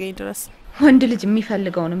የሚፈልጋትን እስኪያገኝ ድረስ ወንድ ልጅ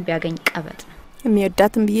የሚፈልገውንም ቢያገኝ ቀበጥ ነው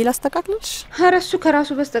የሚወዳትን ብዬ ላስተካክልሽ? ኧረ እሱ ከራሱ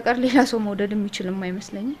በስተቀር ሌላ ሰው መውደድ የሚችልም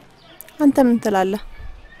አይመስለኝም። አንተ ምን ትላለህ?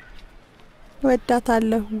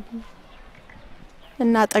 ወዳታለሁ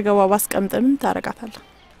እና አጠገቧ ባስቀምጥ ምን ታረጋታለህ?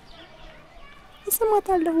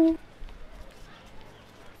 እሰማታለሁ።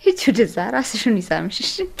 ሂጂ ወደዛ ራስሽን ይሳምሽ።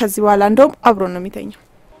 ከዚህ በኋላ እንደውም አብሮ ነው የሚተኛው።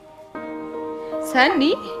 ሰኒ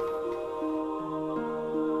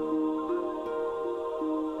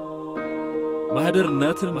ማህደር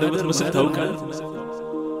እናትን እንደምትመስል ታውቃለህ?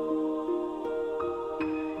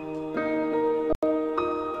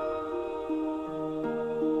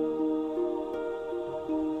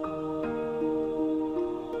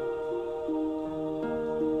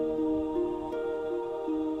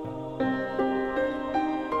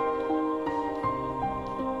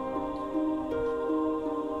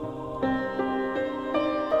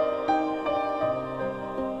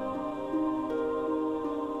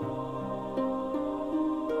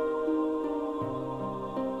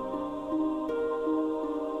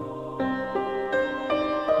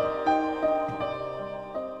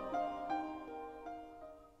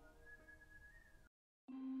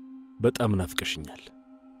 በጣም ናፍቀሽኛል።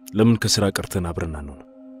 ለምን ከስራ ቀርተን አብረን አንሆን?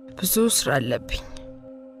 ብዙ ስራ አለብኝ።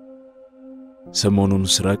 ሰሞኑን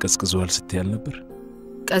ስራ ቀዝቅዟል ስትያል ነበር።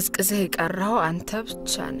 ቀዝቅዘህ የቀረው አንተ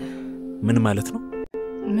ብቻ ነህ። ምን ማለት ነው?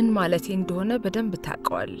 ምን ማለት እንደሆነ በደንብ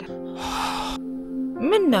ታውቀዋለህ።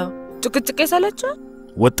 ምን ነው ጭቅጭቅ የሰለቸ?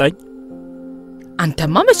 ወጣኝ።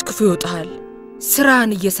 አንተማ መስክፉ ይወጣል።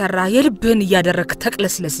 ስራን እየሰራ የልብህን እያደረክ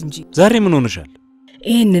ተቅለስለስ እንጂ። ዛሬ ምን ሆነሻል?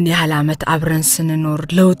 ይህንን ያህል ዓመት አብረን ስንኖር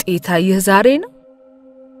ለውጥ የታየህ ዛሬ ነው?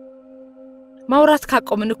 ማውራት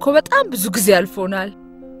ካቆምን እኮ በጣም ብዙ ጊዜ አልፎናል።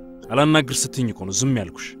 አላናግር ስትኝ እኮ ነው ዝም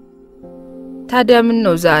ያልኩሽ። ታዲያ ምን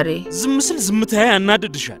ነው ዛሬ? ዝም ስል ዝምታዬ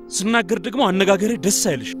ያናድድሻል፣ ስናገር ደግሞ አነጋገሬ ደስ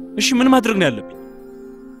አይልሽ። እሺ ምን ማድረግ ነው ያለብኝ?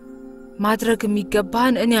 ማድረግ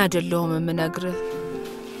የሚገባህን እኔ አይደለሁም የምነግርህ።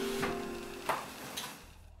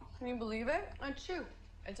 Can you believe it? That's you.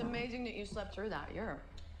 It's amazing that you slept through that. You're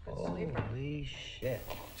Holy shit.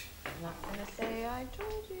 I'm not gonna say I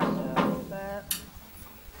told you so, but...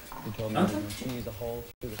 You told me to use the hole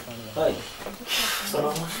through the front of the house.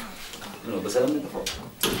 No, but I'm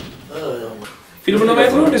not ፊልም ነው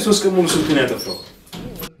ማየት ነው እንደ 3 ቀን ሙሉ ስልኩን ያጠፋው።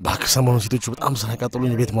 ባክ ሰሞኑን ሲቶቹ በጣም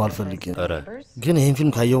ስለቃጠሉኝ ቤት መዋል ፈልጌ ነበር። ግን ይሄን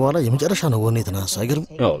ፊልም ካየው በኋላ የመጨረሻ ነው ወኔ የተናሳ አይገርም?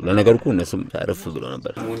 ያው ለነገሩ እኮ እነሱም ታረፍ ብሎ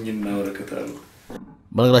ነበር። ሞኝና ወረቀት አሉ።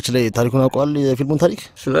 በነገራችን ላይ ታሪኩን አውቀዋል? የፊልሙን ታሪክ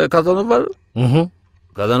ስለ ካዛኖቫ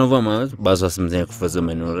ካዛኖቫ ማለት በ18ኛው ክፍለ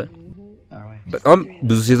ዘመን ኖረ። በጣም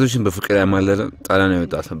ብዙ ሴቶችን በፍቅር ያማለለ ጣሊያን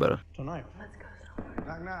ያወጣ ነበር።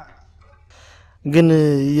 ግን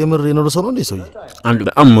የምር የኖረ ሰው ነው እንዴ ሰውዬ? አንድ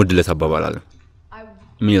በጣም ሞድለት አባባል አለ።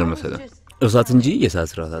 ምን ይላል መሰለህ? እሳት እንጂ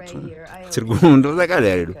የእሳት ራሳችሁ ትርጉሙ እንደው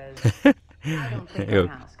ታውቃለህ ያለው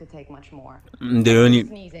እንደሆነ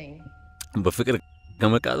በፍቅር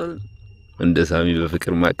ከመቃጠል እንደ ሳሚ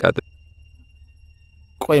በፍቅር ማቃጠል።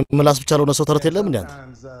 ቆይ ምላስ ብቻ ነው ሰው ተረት የለም እንዴ አንተ?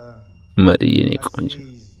 ማዲዬ ነው ቆንጆ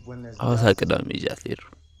አዋሳ ቅዳሜ ይጃት ሄዱ።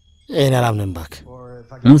 እኔ አላምንም ባክ።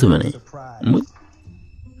 ሙት ማኔ ሙት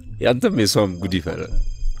ያንተም የሷም ጉድ ይፈራ።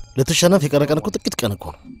 ለተሸነፍ የቀረቀን እኮ ጥቂት ቀን እኮ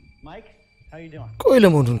ነው። ቆይ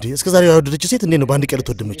ለሞንዱ እንዴ እስከዛሬ ያወደደች ሴት እንዴ ነው ባንድ ቀን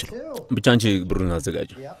ልትወድ የምችለው? ብቻ አንቺ ብሩን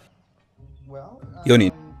አዘጋጅ። ዮኒ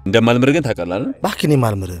እንደማልምር ግን ታውቃለህ? ባክ እኔ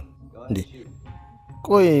ማልምር እንዴ።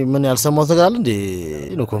 ቆይ ምን ያልሰማው ነገር አለ እንዴ?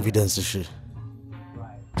 ነው ኮንፊደንስሽ?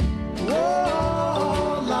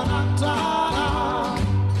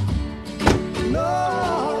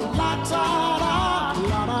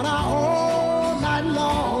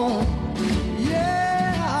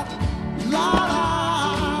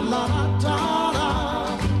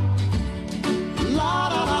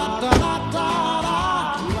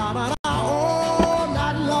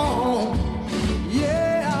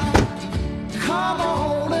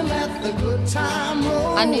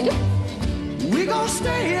 We gon'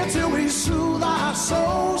 stay here till we soothe our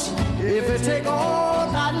souls. If it take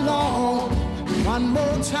all night long, one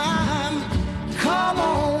more time, come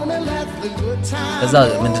on and let the good times. እዛ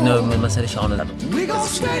ምንድነው መሰለሽ አሁን We gon'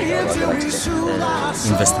 stay here till we soothe our souls.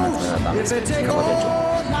 ኢንቨስትመንት በጣም ከባጃቸው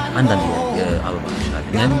አንዳንድ የአበባ ሻል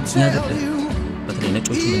ያን ያገደ በተለይ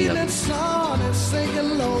ነጮቹ ምን ይላሉ?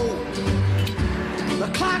 The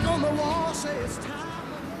clock on the wall says time.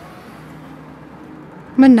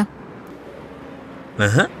 ምን ነው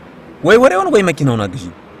ወይ ወሬውን ወይ መኪናውን አግዢ።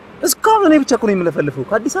 እስካሁን እኔ ብቻ እኮ ነው የምለፈልፈው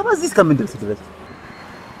ከአዲስ አበባ እዚህ እስከምንደርስ ድረስ።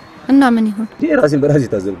 እና ምን ይሁን? ራሴን በራሴ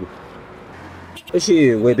ታዘብኩ። እሺ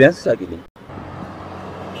ወይ ቢያንስ ሳቂልኝ።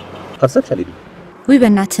 ካልሳቅሽ አልሄድም። ወይ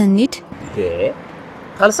በእናትህ እንሂድ።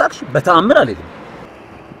 ካልሳቅሽ በተአምር አልሄድም።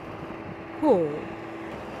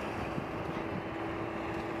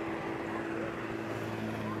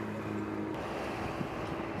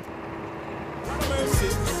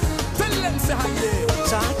 ሳቅልኝ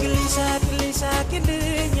ሳቅልኝ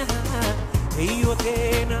ሳቅልኝ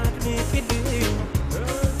ሕይወቴን አድምቅልኝ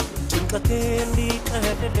ጭንቀቴን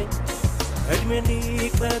ሊቀልልኝ እድሜን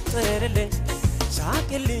ሊቀጥልልኝ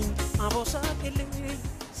ሳቅልኝ አቦ ሳቅልኝ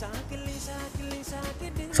ሳቅልኝ ሳቅልኝ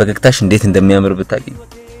ሳቅልኝ ፈገግታሽ እንዴት እንደሚያምር ብታቂ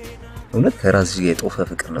እውነት ከራስሽ ጋር የጦፈ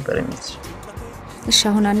ፍቅር ነበር የሚልሽ እሺ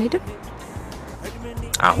አሁን አንሄድም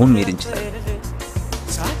አሁን መሄድ እንችላለን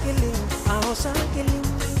ሳቅልኝ አቦ ሳቅልኝ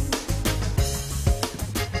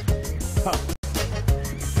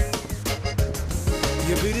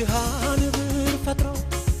የብርሃን ብር ፈጥሮ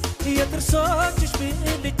የጥርሶችሽ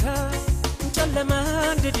ብልታ ጨለማ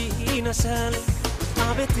እንዲነሳል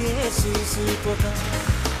አቤት የሱስ ስጦታ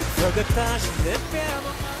ፈገግታሽ ልብ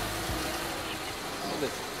ያሞቃል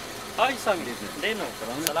አይ ሳሚ እንዴት ነው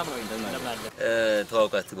ሰላም ነው እንደምን አለ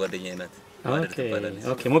ተዋውቃት ጓደኛዬ ናት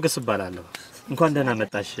ኦኬ ሞገስ እባላለሁ እንኳን ደህና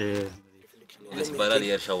መጣሽ ሞገስ ይባላል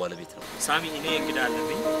የእርሻው ባለቤት ነው ሳሚ እኔ እንግዳ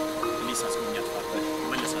አለብኝ ፕሊስ አስቆኛት ባባሽ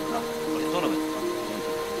መለሳለሁ ቶሎ በል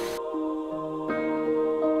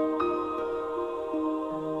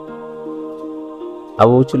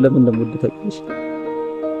አበቦቹን ለምን እንደምወድ ታውቂያለሽ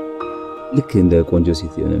ልክ እንደ ቆንጆ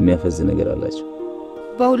ሴት የሆነ የሚያፈዝ ነገር አላቸው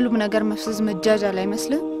በሁሉም ነገር መፍዘዝ መጃጃል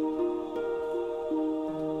አይመስልም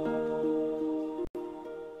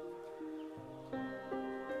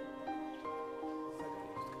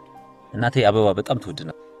እናቴ አበባ በጣም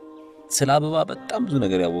ትወድና ስለ አበባ በጣም ብዙ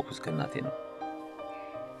ነገር ያወኩት ከእናቴ ነው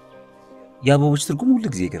የአበቦች ትርጉም ሁሉ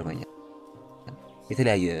ጊዜ ይገርመኛል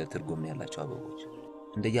የተለያየ ትርጉም ያላቸው አበቦች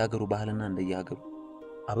እንደየሀገሩ ባህልና እንደየሀገሩ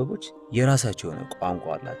አበቦች የራሳቸው የሆነ ቋንቋ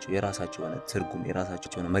አላቸው የራሳቸው የሆነ ትርጉም የራሳቸው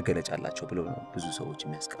የሆነ መገለጫ አላቸው ብለው ነው ብዙ ሰዎች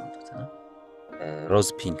የሚያስቀምጡትና ሮዝ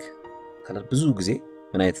ፒንክ ከለር ብዙ ጊዜ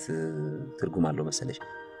ምን አይነት ትርጉም አለው መሰለሽ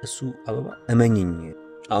እሱ አበባ እመኝኝ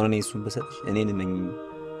አሁን እኔ እሱን በሰጥሽ እኔን እመኝኝ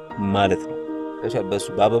ማለት ነው እሺ በሱ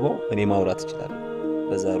በአበባው እኔ ማውራት ይችላል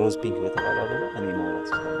በዛ ሮዝ ፒንክ በተባለው አበባ እኔ ማውራት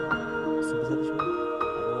ይችላል እሱ በሰጥሽ አበባው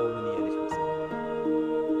ምን ያለሽ መሰለሽ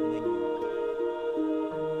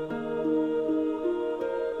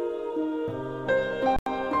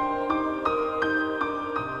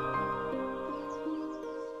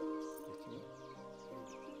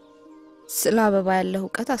ስለ አበባ ያለው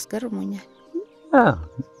ዕውቀት አስገርሞኛል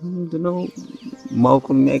ምንድነው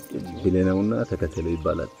ማውቁን የሚያውቅ ብለነውና ተከተለው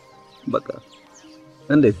ይባላል በቃ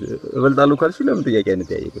እንዴት እበልጣለሁ ካልሽ ለምን ጥያቄ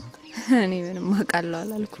አንጠያየቅም እኔ ምንም አውቃለሁ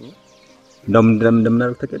አላልኩም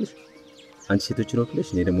እንደምናደርግ ተቀልሽ አንቺ ሴቶች ነው ክለሽ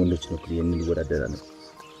እኔ ደግሞ ወንዶች ነው ክለሽ እንወዳደራለን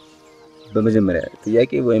በመጀመሪያ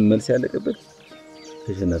ጥያቄ ወይም መልስ ያለቀበት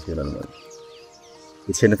ተሸናፊ ይሆናል ማለት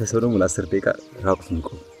የተሸነፈ ሰው ደግሞ ለ10 ደቂቃ ራቁት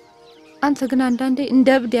ነው አንተ ግን አንዳንዴ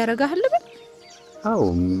እንደብድ ያረጋሃል በል አው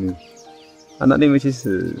አንዳንዴ መቼስ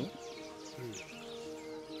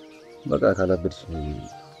በቃ ካላብድሽ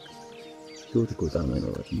ህይወት እኮ በጣም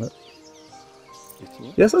አይኖርም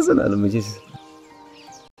ያሳዝናል መቼስ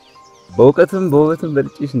በእውቀትም በውበትም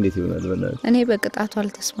በልጭሽ እንዴት ይሆናል በእናትህ እኔ በቅጣቱ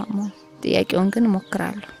አልተስማማም ጥያቄውን ግን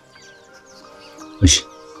እሞክራለሁ እሺ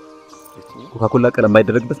ኮካኮላ ቀለም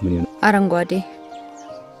ባይደረግበት ምን ይሆናል አረንጓዴ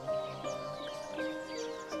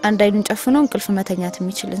አንድ አይኑን ጨፍኖ እንቅልፍ መተኛት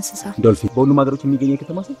የሚችል እንስሳ ዶልፊን በሁሉም ሀገሮች የሚገኝ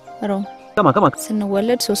ከተማ ሰው ሮም ከማ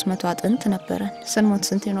ስንወለድ 300 አጥንት ነበረን ስንሞት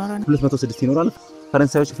ስንት ይኖራል 206 ይኖራል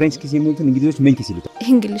ፈረንሳዮች ፍሬንች ኪስ የሚሉትን እንግሊዞች ሜን ኪስ ይሉታል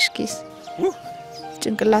እንግሊሽ ኪስ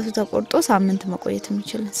ጭንቅላቱ ተቆርጦ ሳምንት መቆየት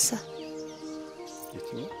የሚችል እንስሳ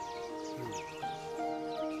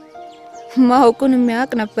ማውቁን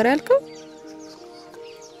የሚያውቅ ነበር ያልከው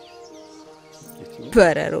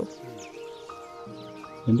በረሮ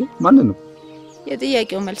እንዴ ማን ነው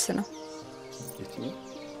የጥያቄው መልስ ነው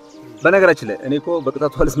በነገራችን ላይ እኔ እኮ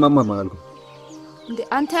በቅጣቱ አልስማማም አልኩ እንዴ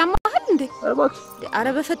አንተ ያማሃል እንዴ አረባክ አረ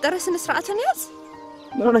በፈጠረ ስነ ስርዓትን ያዝ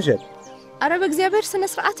ምን ሆነሻል አረ በእግዚአብሔር ስነ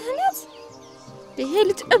ስርዓትን ያዝ ይሄ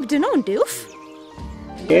ልጅ እብድ ነው እንዴ ኡፍ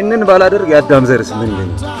ይሄንን ባላደርግ ያዳም ዘርስ ምን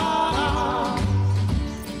ይለኝ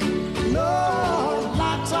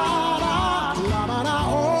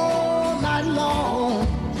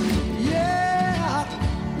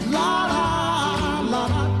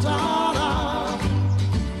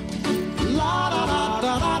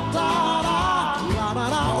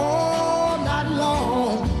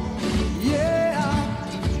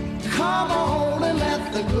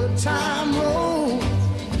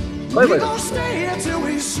We're gonna stay here till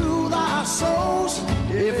we soothe our souls.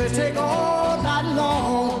 If it take all night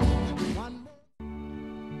long.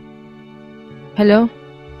 Hello.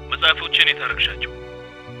 መጽሐፎችን የታረክሻቸው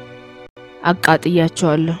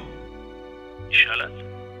አቃጥያቸዋለሁ። ይሻላል።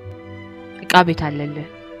 እቃ ቤት አለልህ።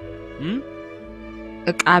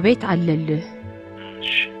 እቃ ቤት አለልህ።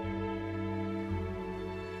 እሺ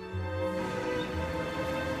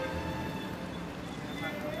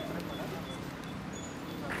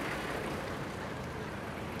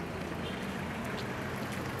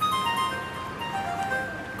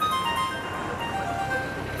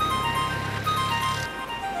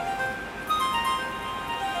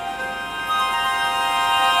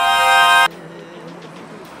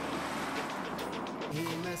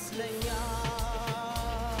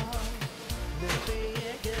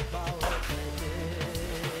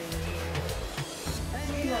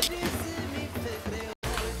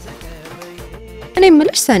እኔ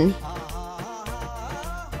ምልሽ ሰኒ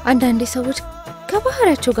አንዳንዴ ሰዎች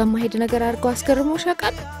ከባህሪያቸው ጋር ማሄድ ነገር አድርገው አስገርሞሽ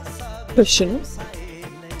ያውቃል? እሺ ነው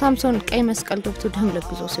ሳምሶን ቀይ መስቀል ገብቶ ደም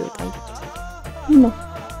ለብዞ ሲወጣ ነው።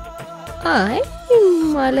 አይ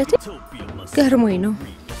ማለት ገርሞኝ ነው።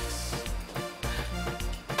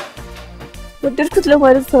 ወደድኩት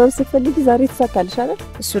ለማለት ሰው ሲፈልግ ዛሬ ተሳካልሽ አይደል?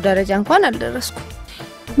 እሱ ደረጃ እንኳን አልደረስኩም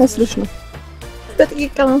መስሎሽ ነው።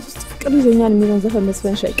 በጥቂት ቀናት ውስጥ ፍቅር ይዞኛል የሚለውን ዘፈን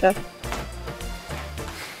መስፈንሽ አይቀር።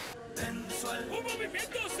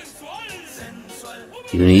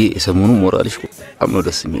 ይሄ ሰሞኑን ሞራልሽ በጣም ነው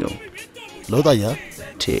ደስ የሚለው። ለውጣያ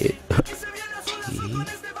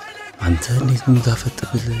አንተ እንዴት ነው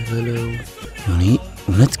ታፈጥብል በለው እኔ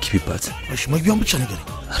እውነት ግቢባት። እሺ መግቢያውን ብቻ ንገረኝ።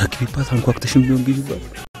 ኧረ ግቢባት አንኳክተሽም ቢሆን ግቢባት።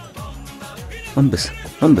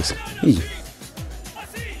 አንበሳ ይሄ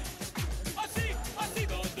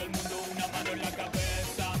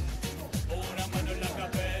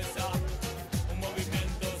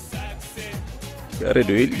ያሬዶ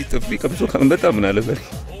ይልጥፍ ቀብጾ ካንበጣ ምን አለ ዛሬ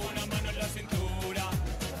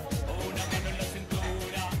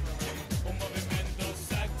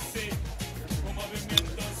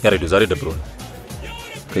ያሬዶ ዛሬ ደብሮኝ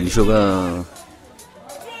ከሊሾ ጋር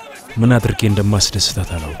ምን አድርጌ እንደማስደስታት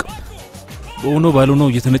አላውቅም። በሆነ ባልሆነው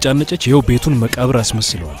እየተነጫነጨች ይሄው ቤቱን መቃብር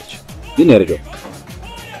አስመስለዋለች። ግን ያሬዶ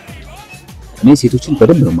እኔ ሴቶችን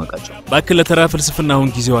በደንብ ነው ማቃቸው። ባክለ ተራ ፍልስፍና አሁን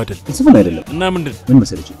ጊዜው አይደል? ፍልስፍና አይደለም እና ምንድን ምን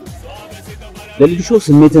መሰለች ለሊሾ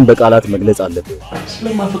ስሜትን በቃላት መግለጽ አለበት።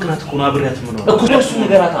 ስለማፈቅራት እኮ ነው አብሬያት ምን ነው እኮ እሱ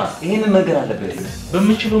ነገራታ ይሄንን ነገር አለበት።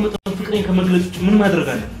 በሚችለው መጠን ፍቅሬን ከመግለጽ ምን ማድረግ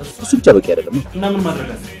አለ? እሱ ብቻ በቂ አይደለም። እና ምን ማድረግ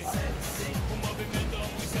አለ?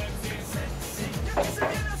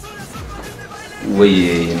 ወይ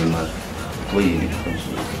የኔማር ወይ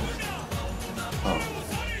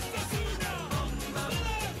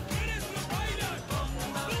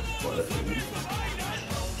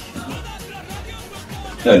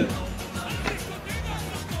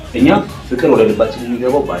እኛ ፍቅር ወደ ልባችን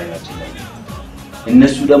የሚገባው ባይናችን ነው።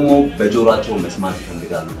 እነሱ ደግሞ በጆሮአቸው መስማት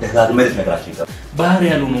ይፈልጋሉ። ደጋግመህ ነገራቸው ይገባል። ባህር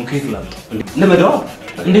ያለው ነው ከየት ላምጣ? ለመደዋ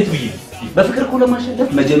እንዴት ብዬ በፍቅር እኮ ለማሸነፍ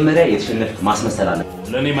መጀመሪያ የተሸነፍክ ማስመሰል አለ።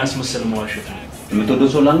 ለኔ ማስመሰል መዋሸት ነው። የምትወደው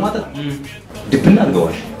ሰው ላልማጠት ድብና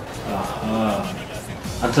አድርገዋሽ።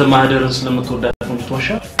 አንተ ማህደርን ስለምትወዳት ነው የምትዋሻ?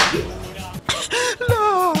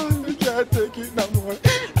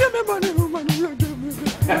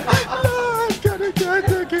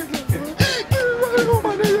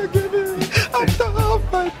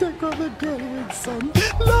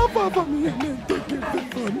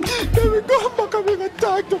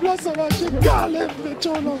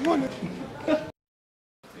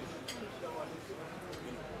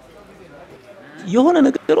 የሆነ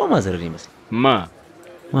ነገርዋ ማዘርን ይመስል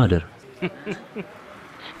ማደር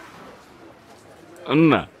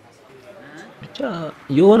እና ብቻ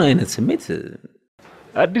የሆነ አይነት ስሜት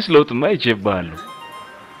አዲስ ለውጥማ ይቼባለሁ።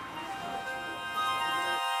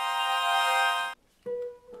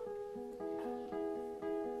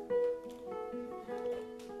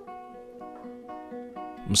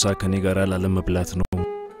 ምሳ ከኔ ጋር ላለመብላት ነው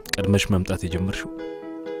ቀድመሽ መምጣት የጀመርሽው?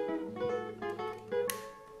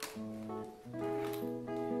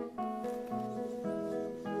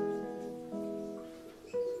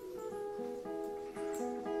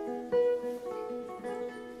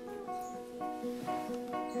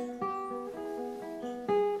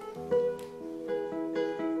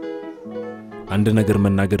 አንድ ነገር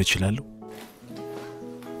መናገር እችላለሁ?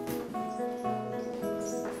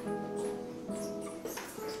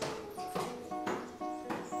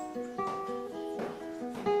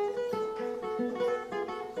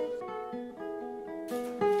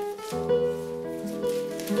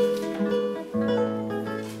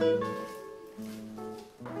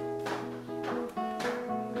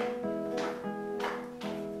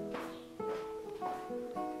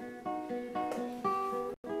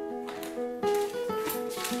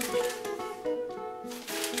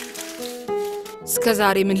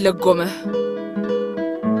 እስከዛሬ ምን ለጎመ?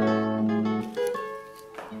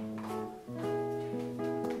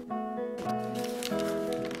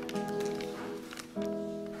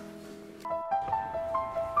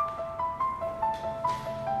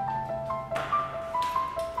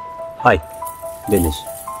 ሃይ ደነሽ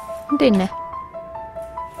እንደነ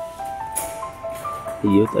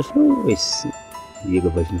እየወጣሽ ነው ወይስ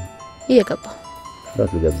እየገባሽ ነው? እየገባሁ።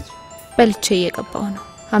 ራስ ልጋብዝሽ? በልቼ እየገባሁ ነው።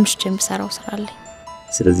 አምሽቼ የምሰራው ስራ አለኝ።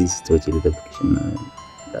 ስለዚህ ስትወጪ ልጠብቅሽና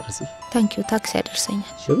ዳርሰሽ። ታንክ ዩ። ታክሲ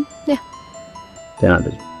ያደርሰኛል። ሹር ያ ደህና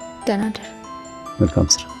ደር። ደህና ደር። መልካም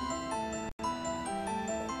ስራ።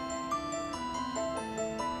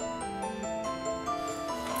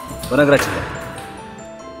 በነገራችን ላይ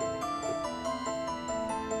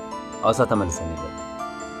አዋሳ ተመልሰን ይላል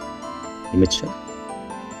ይመችሻል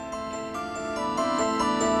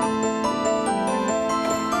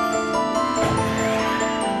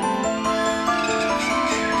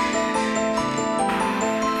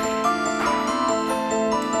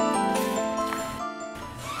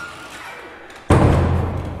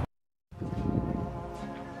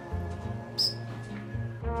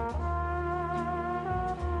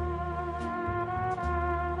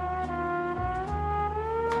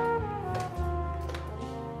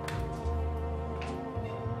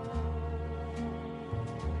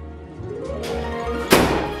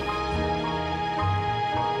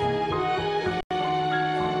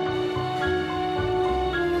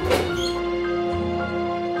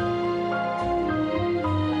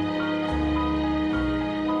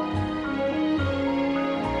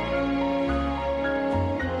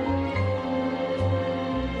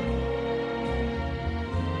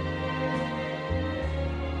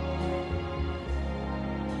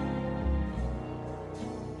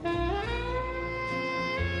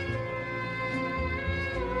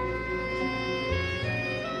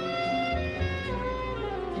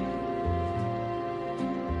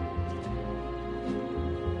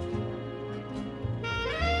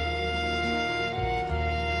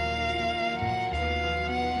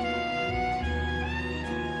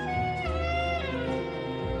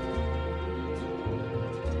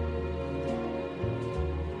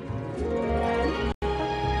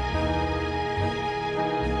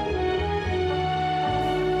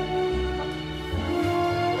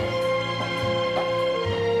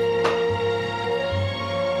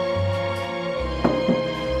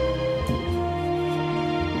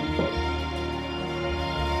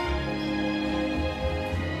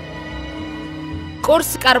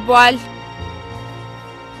ቁርስ ቀርቧል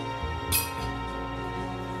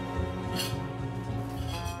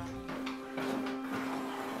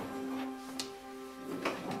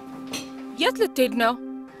የት ልትሄድ ነው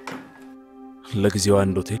ለጊዜው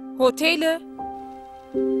አንድ ሆቴል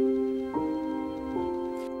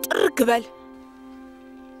ጥርግ በል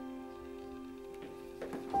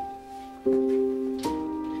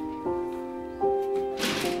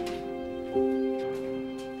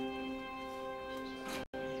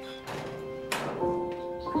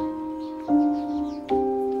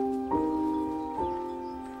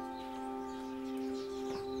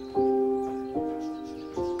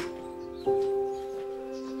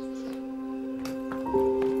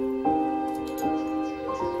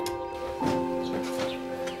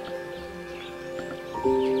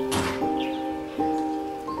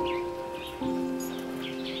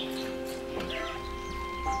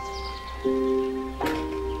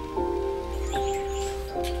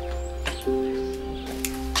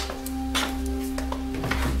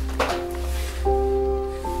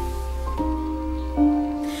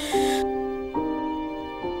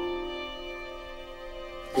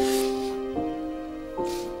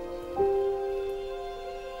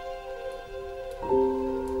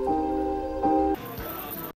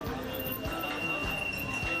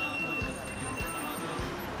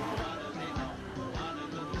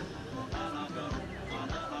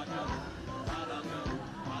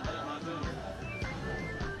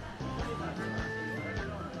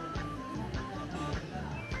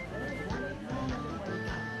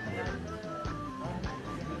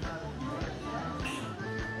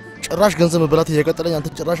ጭራሽ ገንዘብ መብላት እየቀጠለኝ አንተ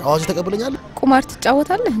ጭራሽ አዋጅ ተቀበለኛል ቁማር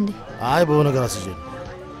ትጫወታለህ እንዴ አይ በሆነ ነገር አስጄ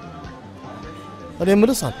እኔ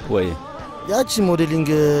ምልሳል ወይ ያቺ ሞዴሊንግ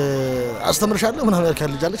አስተምርሻለሁ ምናምን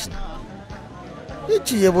ያልካል ልጅ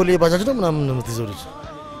እቺ የቦሌ ባጃጅ ነው ምናምን የምትይዘው ልጅ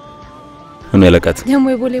እኔ ለቀት ደሞ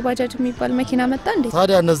የቦሌ ባጃጅ የሚባል መኪና መጣ እንዴ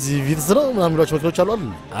ታዲያ እነዚህ ቪትስ ነው ምናምን ብሏቸው መኪኖች አሉ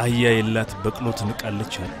አይደል አያ የላት በቅሎ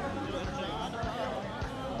ትንቃለች አለ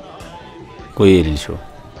ቆይ ልልሾ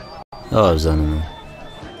አብዛኑ ነው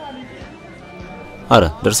አረ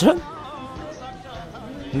ደርሰሻል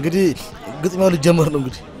እንግዲህ ግጥሚያው ሊጀመር ነው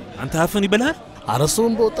እንግዲህ አንተ አፈን ይበላል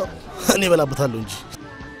አረሱም በወጣ እኔ በላበታለሁ እንጂ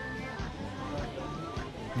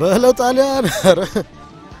በለው ጣሊያን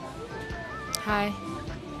ሃይ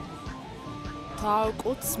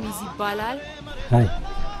ታውቁት ስሚዝ ይባላል ሃይ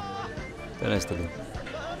ተነስተልኝ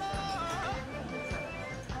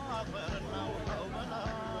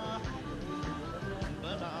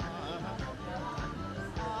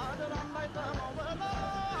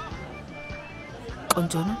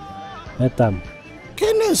ቆንጆ ነው በጣም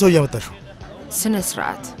ከኔ ሰው ያመጣሽው ስነ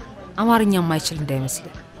ስርዓት አማርኛ ማይችል እንዳይመስል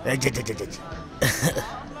እጀጀጀጀ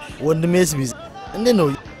ወንድሜ ስሚዝ እንዴ ነው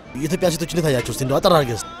የኢትዮጵያ ሴቶች እንዴት አያቸው እስቲ እንደው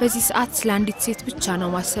አጠራርገስ በዚህ ሰዓት ስለ አንዲት ሴት ብቻ ነው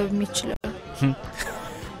ማሰብ የሚችለው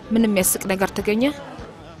ምንም ያስቅ ነገር ተገኘ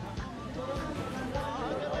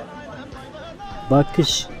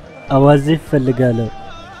ባክሽ አዋዜ ፈልጋለሁ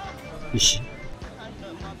እሺ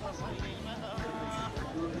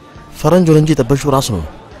ፈረንጆ እንጂ የጠበሽው ራስ ነው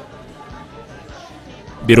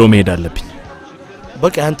ቢሮ መሄድ አለብኝ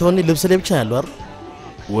በቃ አንተ ወኔ ልብስ ላይ ብቻ ያለው አይደል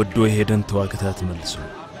ወዶ ሄደን ተዋግታት መልሶ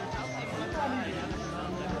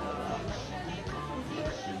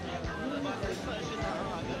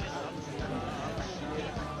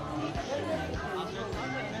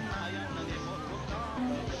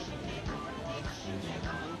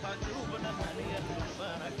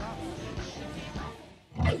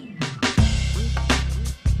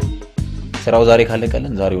ስራው ዛሬ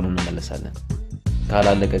ካለቀልን ዛሬውን እንመለሳለን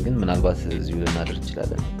ካላለቀ ግን ምናልባት እዚሁ ልናደር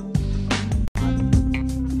እንችላለን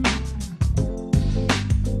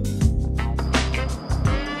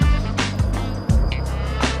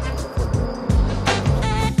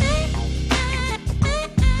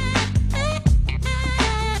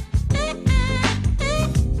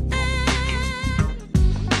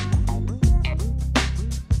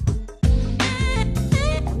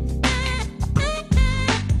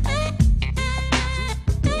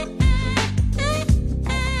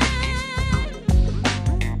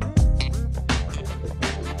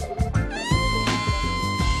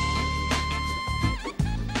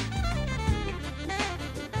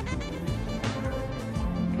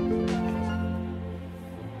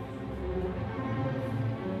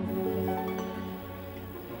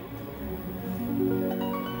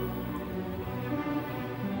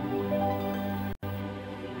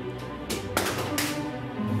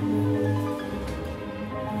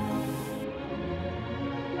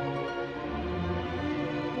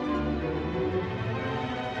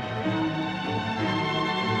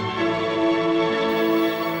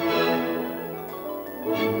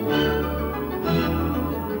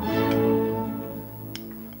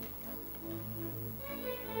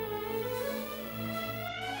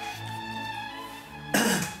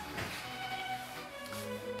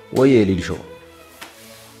ወይ ሊልሾ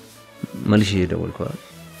መልሽ ደወልኳል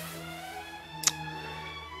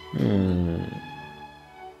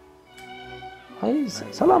አይ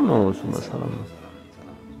ሰላም ነው ሰላም ነው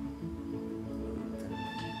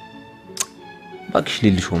ባክሽ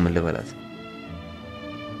ሊልሾ ምን ልበላት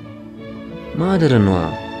ማደረ ነው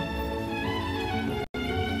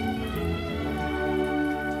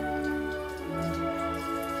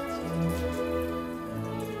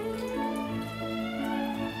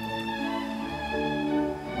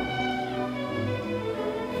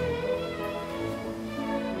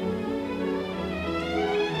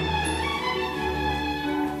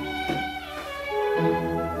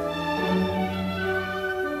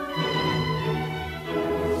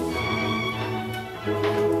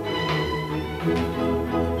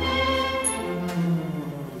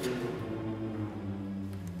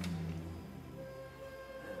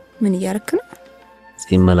ምን ያርክ ነው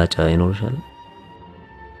ሲመላጫ ይኖርሻል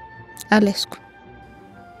አለስኩ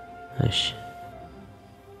እሺ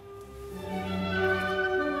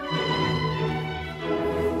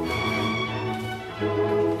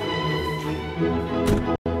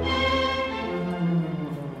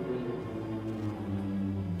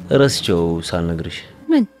ረስቸው ሳልነግርሽ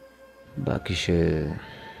ምን ባክሽ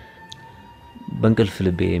በእንቅልፍ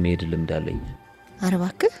ልቤ መሄድ ልምድ አለኝ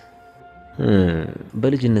አረባክህ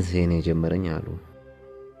በልጅነት እኔ ጀመረኝ አሉ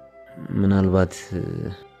ምናልባት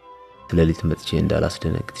ለሊት መጥቼ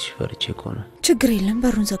እንዳላስደነግጥሽ ፈርቼ እኮ ነው ችግር የለም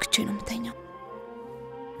በሩን ዘግቼ ነው የምተኛው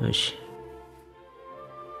እሺ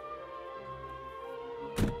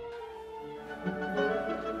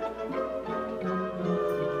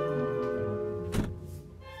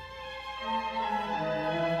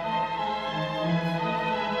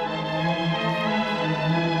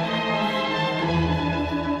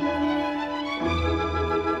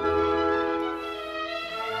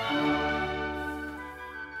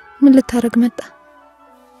ምን ልታረግ መጣ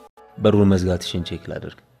በሩን መዝጋትሽን ቼክ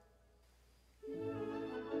ላድርግ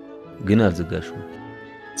ግን አልዘጋሽም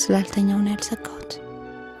ስላልተኛው ነው ያልዘጋሁት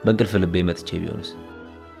በእንቅልፍ ልቤ መጥቼ ቢሆንስ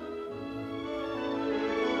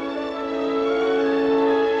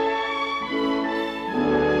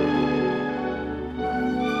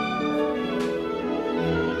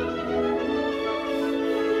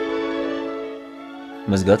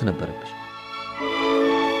መዝጋት ነበረብሽ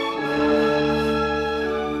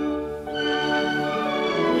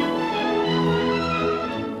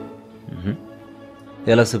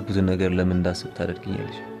ያላሰብኩትን ነገር ለምን እንዳስብ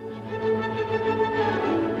ታደርግኛለሽ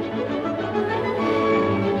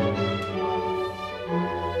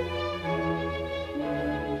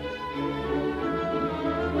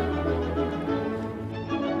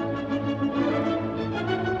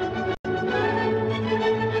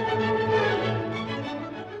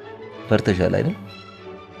ፈርተሻል አይደል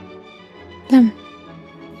ለምን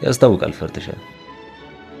ያስታውቃል ፈርተሻል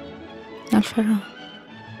አልፈራም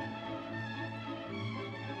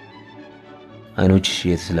አይኖችሽ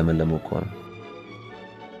የተስለመለሙ እኮ ነው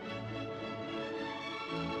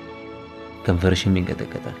ከንፈርሽም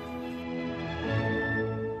ይንቀጠቀጣል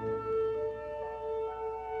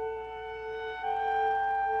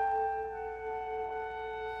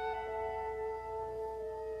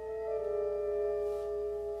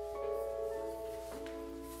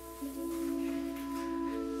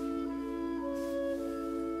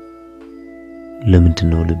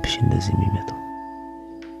ለምንድነው ልብሽ እንደዚህ የሚመጣው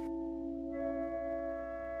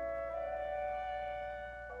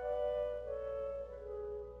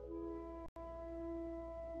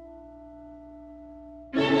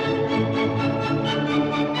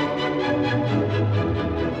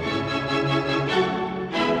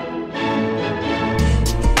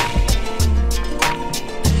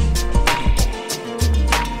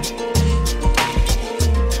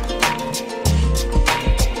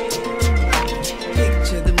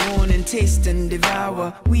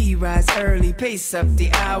Pace up the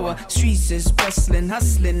hour, streets is bustling,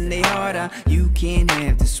 hustling, they harder. You can't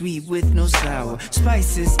have the sweet with no sour.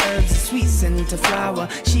 Spices, herbs, sweet scent to flower.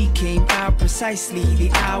 She came out precisely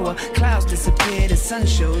the hour. Clouds disappear, the sun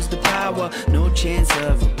shows the power. No chance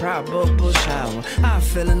of a probable shower. I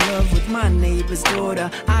fell in love with my neighbor's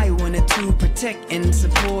daughter. I wanted to protect and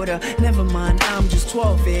support her. Never mind, I'm just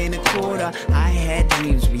 12 and a quarter. I had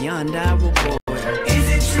dreams beyond our border. Is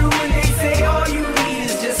it true when they say all you need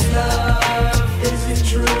is just love? Is it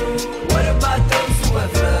true? What about those who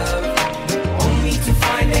have loved? Only to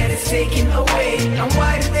find that it's taken away. And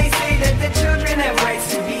why do they say that the children have rights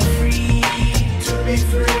to be free? To be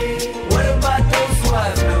free. What about those who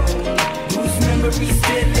I've known? Whose memory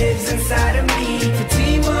still lives inside of me?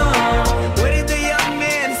 Fatima, what did the young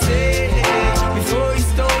man say before he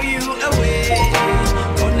stole you away?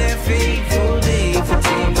 On that fateful day,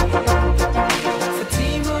 Fatima.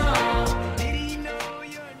 Fatima, did he know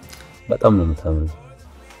your name? በጣም ነው የምታምሩ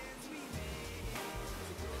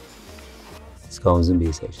እስካሁን ዝም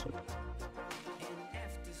ብዬ ሳይሽ ነው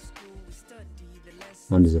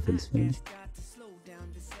አንድ ዘፈን ልስፈልግ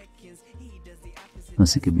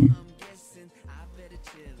አስቂብኝ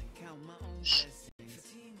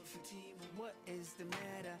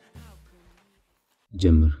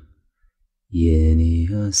ጀምር የኔ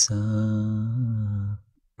ሀሳብ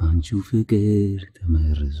አንቺው ፍቅር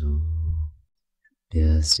ተመርዞ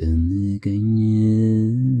ያስጨንቀኝ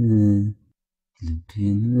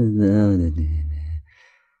ልቤን ዛለለነ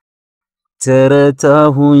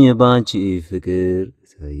ተረታሁኝ ባንቺ ፍቅር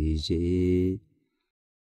ተይዤ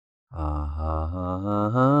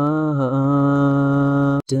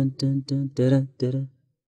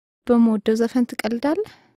በመወደው ዘፈን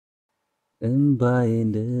ትቀልዳለህ እምባዬ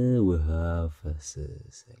እንደ ውሃ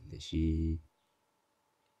ፈሰሰልሽ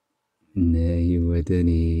ነይ ወደኔ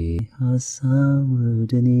ሀሳብ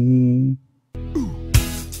ወደኔ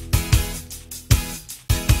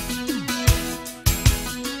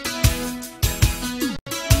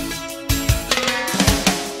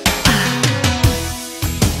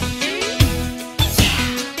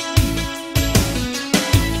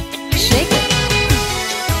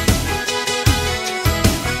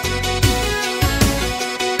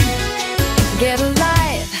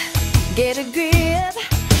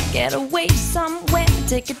Get away somewhere,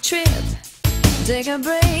 take a trip, take a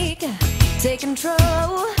break, take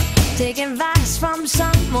control, take advice from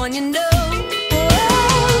someone you know.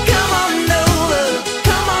 Oh, come on over,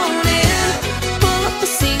 come on in, pull up the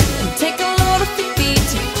seat and take a load off your feet.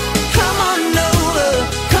 Come on over,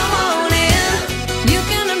 come on in, you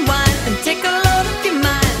can unwind and take a load off your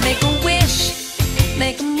mind. Make a wish,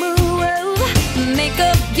 make a move, make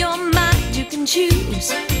up your mind. You can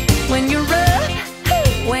choose when you're up.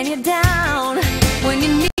 When you're down, when you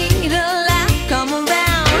need a laugh, come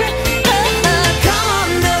around. Come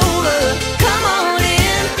on over, come on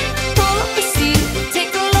in, pull up the seat,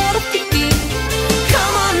 take a load off your feet.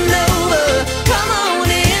 Come on over, come on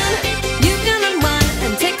in, you can unwind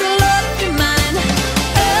and take a load off your mind.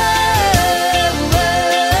 Oh, oh,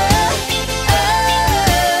 oh,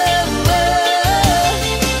 oh,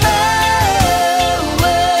 oh,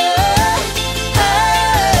 oh,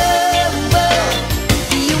 oh.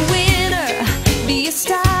 Be a winner, be a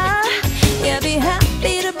star.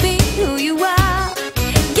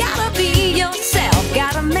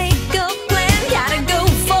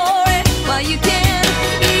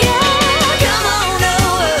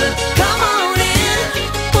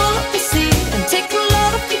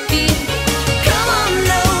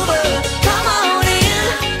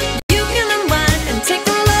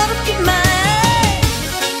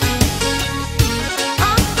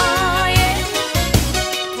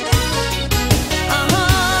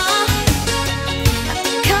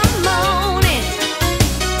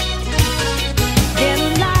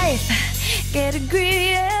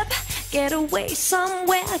 away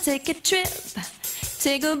somewhere, take a trip,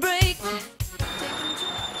 take a break.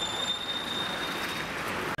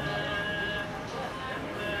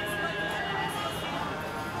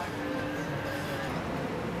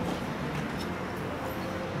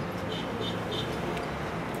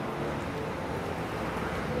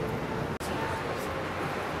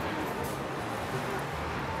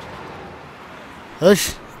 እሺ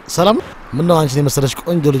ሰላም ምን ነው አንቺ የመሰለሽ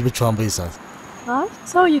ቆንጆ ልጅ ብቻዋን በይሳት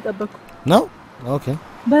ሰው እየጠበቅኩ ነው ኦኬ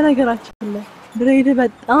በነገራችን ላይ ብሬድ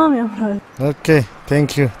በጣም ያምራል ኦኬ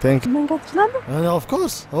ቴንክ ዩ መንካት ይችላል ኦፍ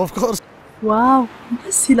ኮርስ ዋው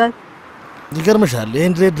ደስ ይላል ይገርምሻል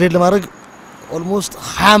ይሄን ድሬድ ለማድረግ ኦልሞስት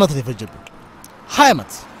 20 አመት ነው የፈጀብኝ 20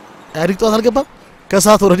 አመት አዲክቷት አልገባም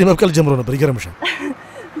ከሰዓት ወረዲ መብቀል ጀምሮ ነበር ይገርምሻል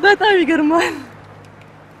በጣም ይገርማል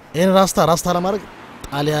ይሄን ራስታ ለማድረግ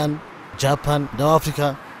ጣሊያን ጃፓን ደቡብ አፍሪካ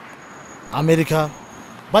አሜሪካ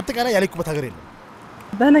በአጠቃላይ ያለኩበት ሀገር የለም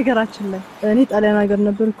በነገራችን ላይ እኔ ጣሊያን ሀገር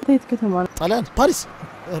ነበርኩ የት ከተማ ነው ጣሊያን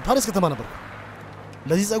ፓሪስ ከተማ ነበርኩ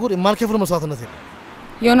ለዚህ ጸጉር የማልከፍለው መስዋዕትነት የለም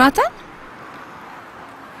ዮናታን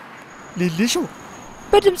ሊሊሹ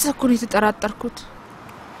በድምጽ እኮ ነው የተጠራጠርኩት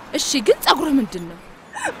እሺ ግን ጸጉር ምንድነው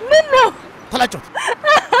ምን ነው ተላጨው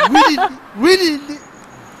ዊሊ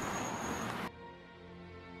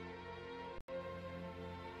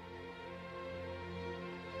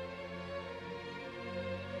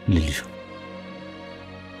ልልሹ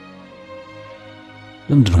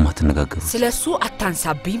ለምንድን ነው የማትነጋገሩት ስለሱ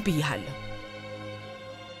አታንሳብኝ ብያለሁ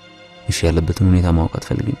እሺ ያለበትን ሁኔታ ማወቅ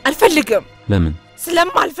አልፈልግም ለምን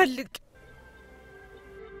ስለማልፈልግ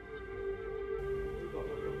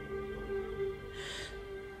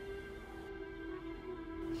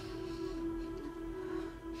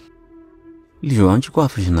ልዩ አንቺ እኮ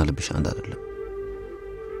አፍሽና ልብሽ አንድ አይደለም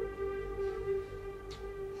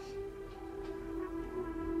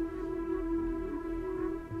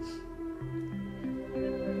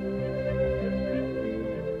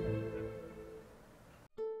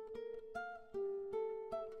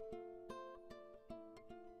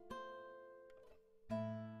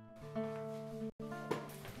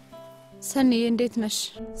ሰኒ እንዴት ነሽ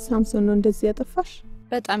ሳምሶን ነው እንደዚህ ያጠፋሽ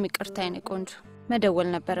በጣም ይቅርታ የኔ ቆንጆ መደወል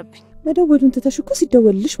ነበረብኝ መደወሉን ተተሽኮ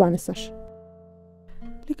ሲደወልልሽ ባነሳሽ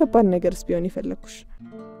ለከባድ ነገርስ ቢሆን ይፈልኩሽ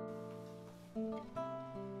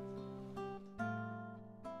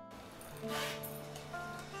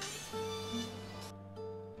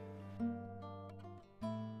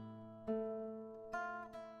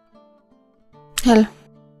ሄሎ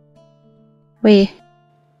ወይ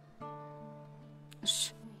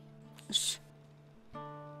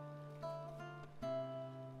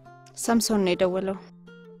ሳምሶን ነው የደወለው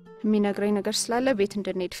የሚነግረኝ ነገር ስላለ ቤት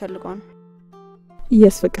እንድንሄድ ፈልገው ነው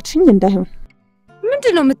እያስፈቀድሽኝ እንዳይሆን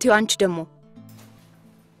ምንድነው የምትይው አንቺ ደግሞ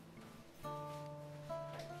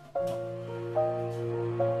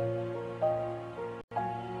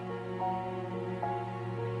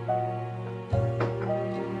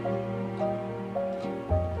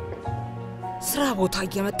ስራ ቦታ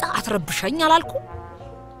እየመጣ አትረብሻኝ አላልኩ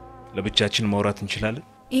ለብቻችን ማውራት እንችላለን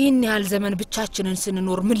ይሄን ያህል ዘመን ብቻችንን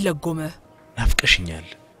ስንኖር ምን ለጎመ ናፍቀሽኛል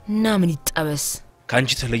እና ምን ይጣበስ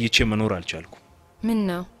ካንቺ ተለይቼ መኖር አልቻልኩ ምን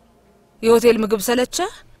ነው የሆቴል ምግብ ሰለቸ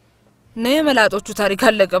ነው የመላጦቹ ታሪክ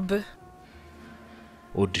አለቀብህ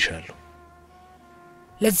ወድሻለሁ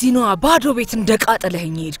ለዚህ ነው ባዶ ቤት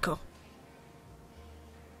እንደቃጠለኝ ሄድከው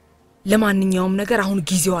ለማንኛውም ነገር አሁን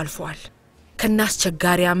ጊዜው አልፏል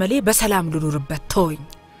ከናስቸጋሪ አመሌ በሰላም ልኑርበት ተወኝ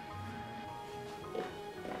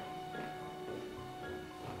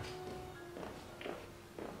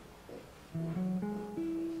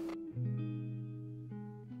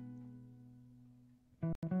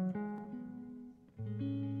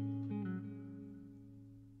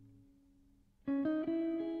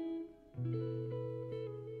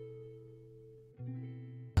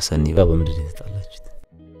ሰኒ ጋር በመድረስ ተጣላችሁት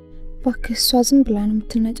ባክህ እሷ ዝም ብላ ነው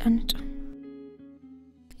የምትነጫነጨው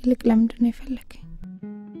ይልቅ ለምንድን ነው የፈለከኝ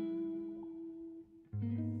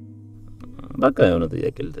በቃ የሆነ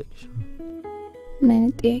ጥያቄ ልጠይቅሽ ምን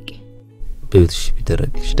አይነት ጥያቄ በህይወትሽ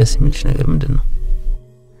ቢደረግልሽ ደስ የሚልሽ ነገር ምንድነው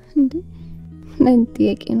እንዴ ምን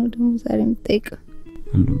ጥያቄ ነው ደግሞ ዛሬ የምትጠይቀው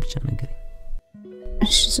አንዱን ብቻ ነገር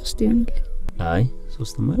እሺ ሶስት ይሆንልኝ አይ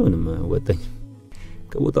ሶስትማ አይሆንም ወጣኝ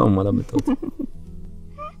ከቦታው ማላመጣሁት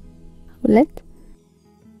ሁለት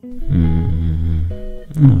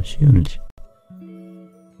እሺ ይሆንልሽ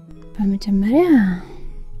በመጀመሪያ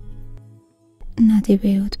እናቴ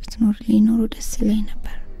በህይወት ብትኖር ሊኖሩ ደስ ይለኝ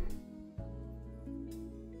ነበር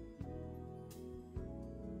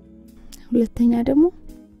ሁለተኛ ደግሞ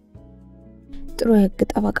ጥሩ የህግ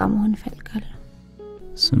ጠበቃ መሆን እፈልጋለሁ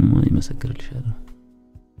ስማ ይመሰክርልሻለሁ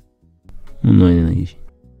ምን አይነት ነሽ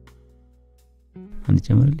አንድ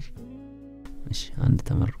ጨምርልሽ እሺ አንድ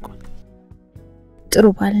ተመርቋል ጥሩ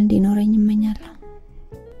ባል እንዲኖረኝ እመኛለሁ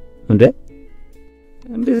እንዴት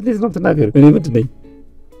ነው ተናገር እኔ ምንድን ነኝ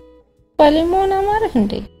ባለሞና ማለት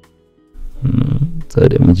እንዴ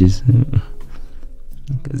ታዲያ ምንጅስ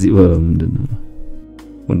ከዚህ በኋላ ምንድን ነው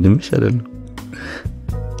ወንድምሽ አይደለም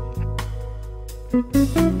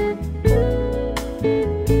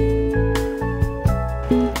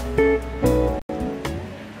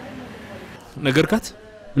ነገርካት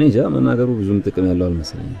እኔ እንጃ መናገሩ ብዙም ጥቅም ያለው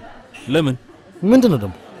አልመሰለኝም ለምን ምንድነው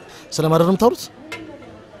ደግሞ ስለማደረም ታውሩት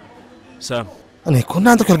ሳም እኔ እኮ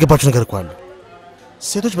እናንተ ካልገባችሁ ነገር እኮ አለ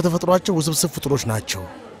ሴቶች በተፈጥሯቸው ውስብስብ ፍጡሮች ናቸው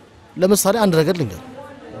ለምሳሌ አንድ ነገር ልንገር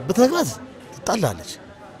በተግራት ትጣላለች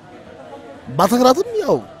ባተግራትም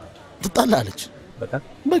ያው ትጣላለች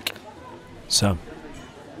በቃ ሳም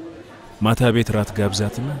ማታ ቤት ራት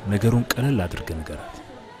ጋብዛትና ነገሩን ቀለል አድርገ ንገራት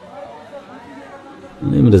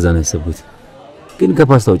እኔም እንደዛ ነው ያሰብኩት ግን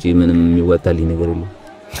ከፓስታው ውጪ ምንም የሚወጣልኝ ነገር የለም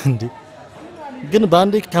እንዴ ግን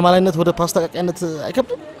ባንዴ ከማላይነት ወደ ፓስታ ቃቃይነት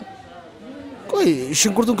አይከብድም ቆይ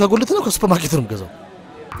ሽንኩርቱን ከጉልት ነው ከሱፐርማርኬት ነው ገዛው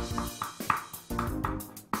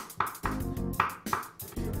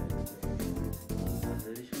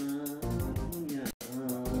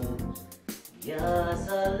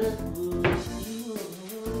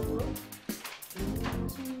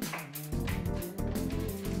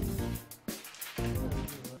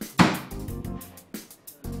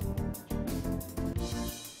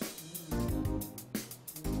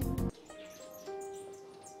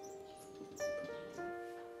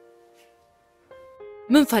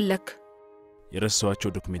ምን ፈለክ የረሳዋቸው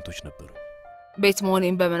ዶክመንቶች ነበሩ ቤት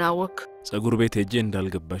መሆኔን በመናወክ ጸጉር ቤት ሄጄ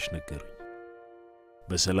እንዳልገባሽ ነገሩኝ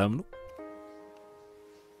በሰላም ነው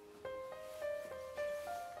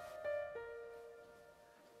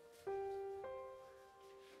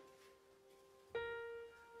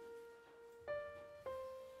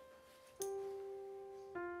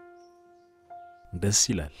ደስ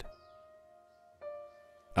ይላል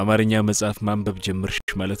አማርኛ መጽሐፍ ማንበብ ጀምርሽ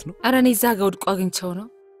ማለት ነው አረ እኔ እዛ ጋር ወድቆ አግኝቼው ነው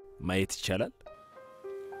ማየት ይቻላል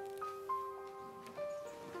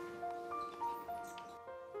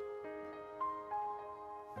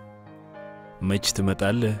መች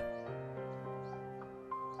ትመጣለህ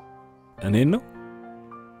እኔ ነው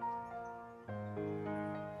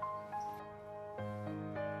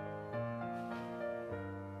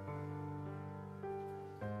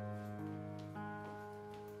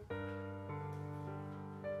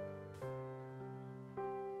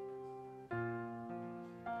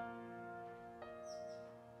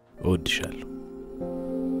እወድሻለሁ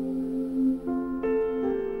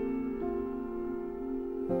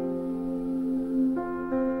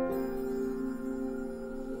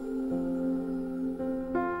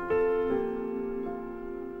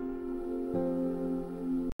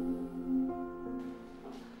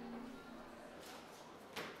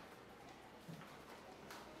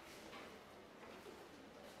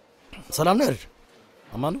ሰላም ነህ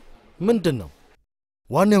አማኑ ምንድነው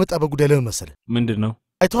ዋናው የመጣበት ጉዳይ ለምን መሰለ ምንድነው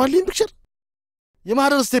አይተዋልኝ ፒክቸር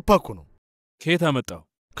የማህደር ስቴፕ እኮ ነው ከየት አመጣው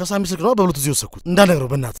ከሳሚ ስልክ ነው በብሉቱዝ ይወሰኩት እንዳልነግረው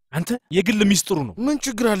በእናት አንተ የግል ሚስጥሩ ነው ምን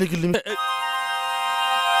ችግር አለ የግል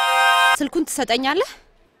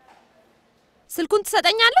ስልኩን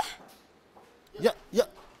ትሰጠኛለህ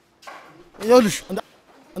ያውልሽ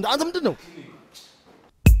እንደ አንተ ምንድነው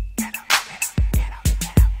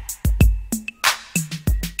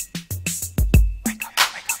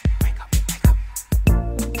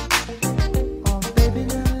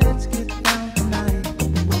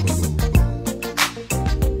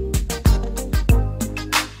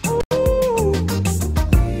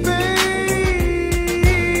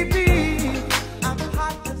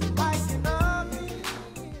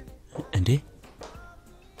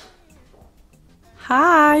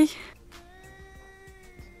ሃይ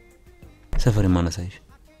ሰፈር ማነሳይሽ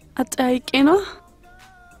አጣይቄ ነው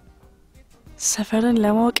ሰፈርን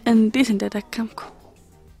ለማወቅ እንዴት እንደደከምኩ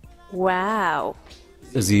ዋው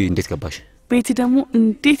እዚህ እንዴት ገባሽ ቤቲ ደግሞ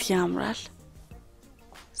እንዴት ያምራል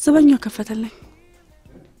ዘበኛው ከፈተልኝ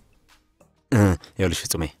ያውልሽ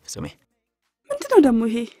ፍጹሜ ምንድነው ደግሞ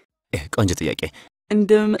ይሄ ቆንጆ ጥያቄ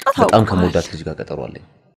እንደመጣ ታውቃለህ በጣም ከመወዳት ልጅ ጋር ቀጠሮ አለኝ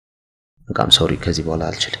በጣም ሶሪ ከዚህ በኋላ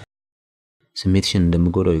አልችልም ስሜትሽን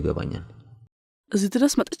እንደምጎዳው ይገባኛል እዚህ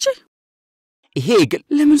ድረስ መጥቼ ይሄ ግን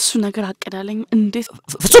ለምን እሱ ነገር አቀዳለኝ እንዴት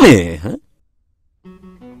ፍጹሜ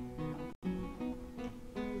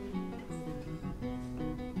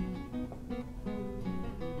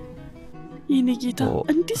የኔ ጌታ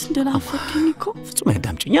እንዴት እንደናፈቀኝ እኮ ፍጹሜ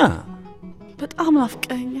አዳምጪኛ በጣም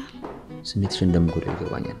ናፍቀኛል ስሜትሽን እንደምጎዳው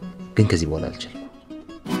ይገባኛል ግን ከዚህ በኋላ አልችልም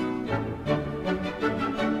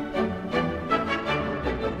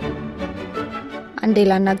አንዴ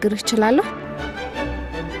ላናግርህ እችላለሁ?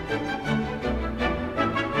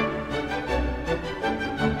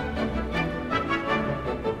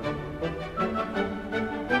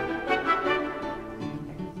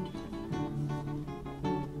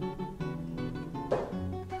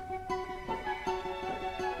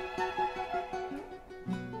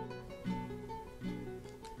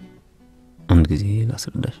 አንድ ጊዜ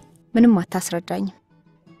ላስረዳሽ። ምንም አታስረዳኝም።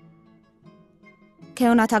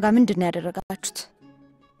 ከዮናታ ጋር ምንድነው ያደረጋችሁት?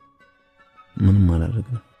 ምንም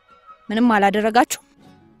አላደረግንም። ምንም አላደረጋችሁ?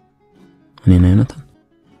 እኔና ዮናታ?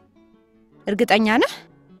 እርግጠኛ ነህ?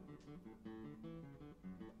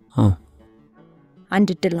 አዎ። አንድ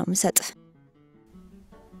እድል ነው የምሰጥህ።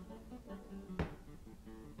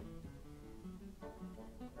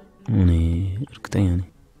 እኔ እርግጠኛ ነኝ።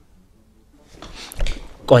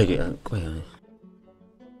 ቆይ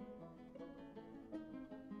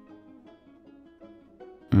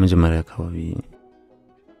መጀመሪያ አካባቢ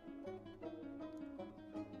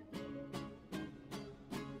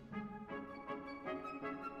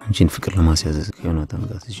አንቺን ፍቅር ለማስያዝ ከዮናታን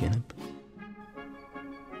ጋር ትይዤ ነበር።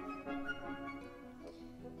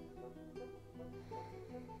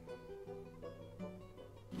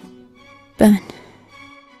 በምን?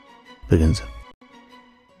 በገንዘብ።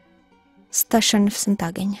 ስታሸንፍ ስንት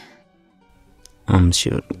አገኘ? 5,000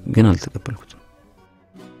 ብር ግን አልተቀበልኩትም።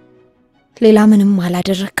 ሌላ ምንም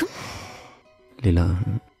አላደረክም? ሌላ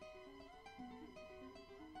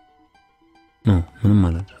ነው ምንም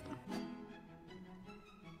አላደረኩም።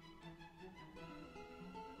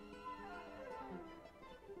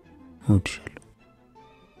 እወድሻለሁ።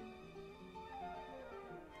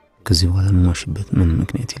 ከዚህ በኋላ የምዋሽበት ምንም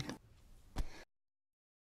ምክንያት የለም።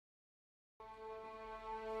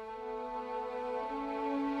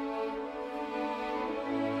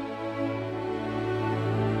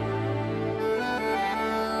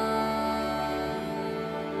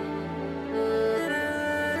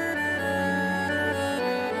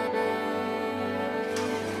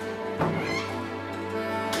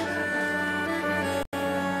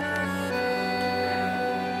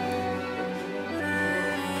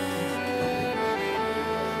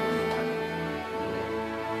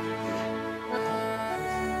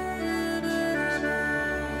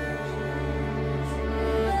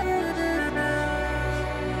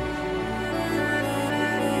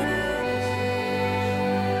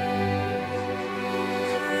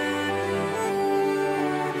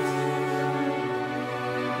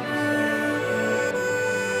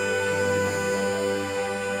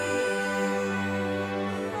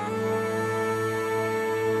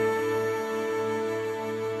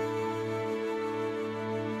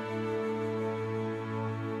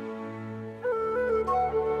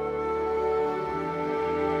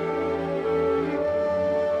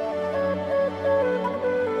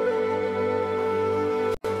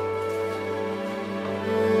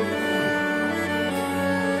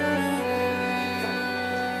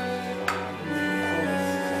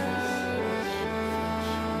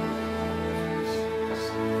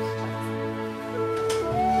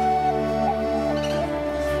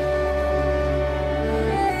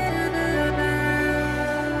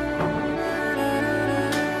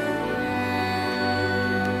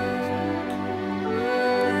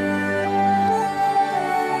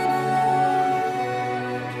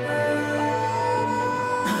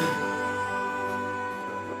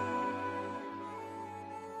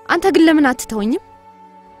 አንተ ግን ለምን አትተወኝም?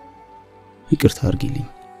 ይቅርታ አድርጊልኝ።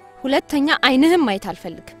 ሁለተኛ አይንህም ማየት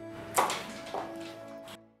አልፈልግም።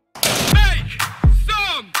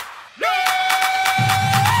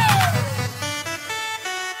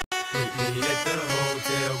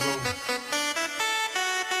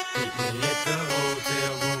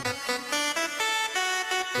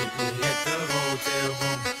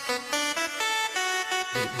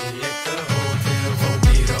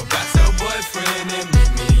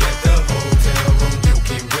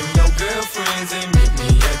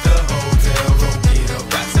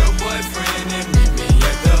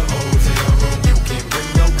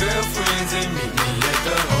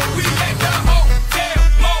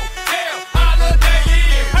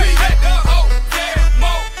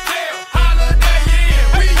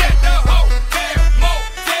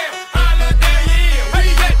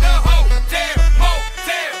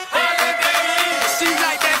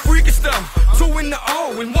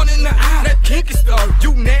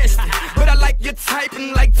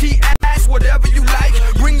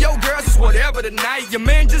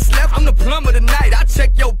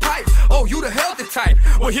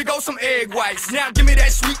 Now give me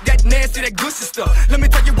that sweet, that nasty, that good stuff. Let me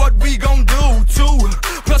tell you what we gon' do. 2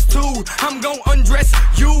 + 2, I'm gon' undress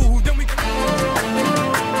you. Then we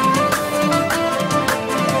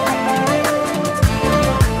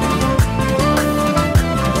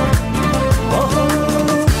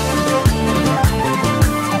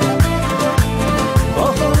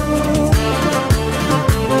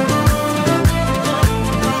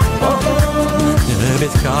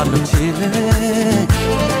ቤት ካሉት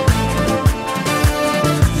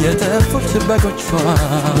የጠፉት በጎቿ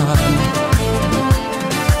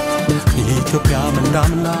ኢትዮጵያ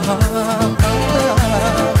ምንዳምና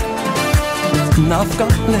ናፍቃ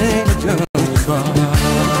ለልጆቿ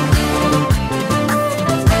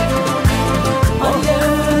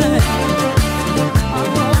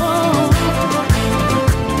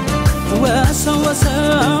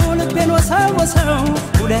ወሰው ልቤን ወሰው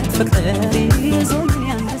ሁለት ፍቅር ይዞኝ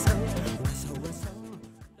ያንሰው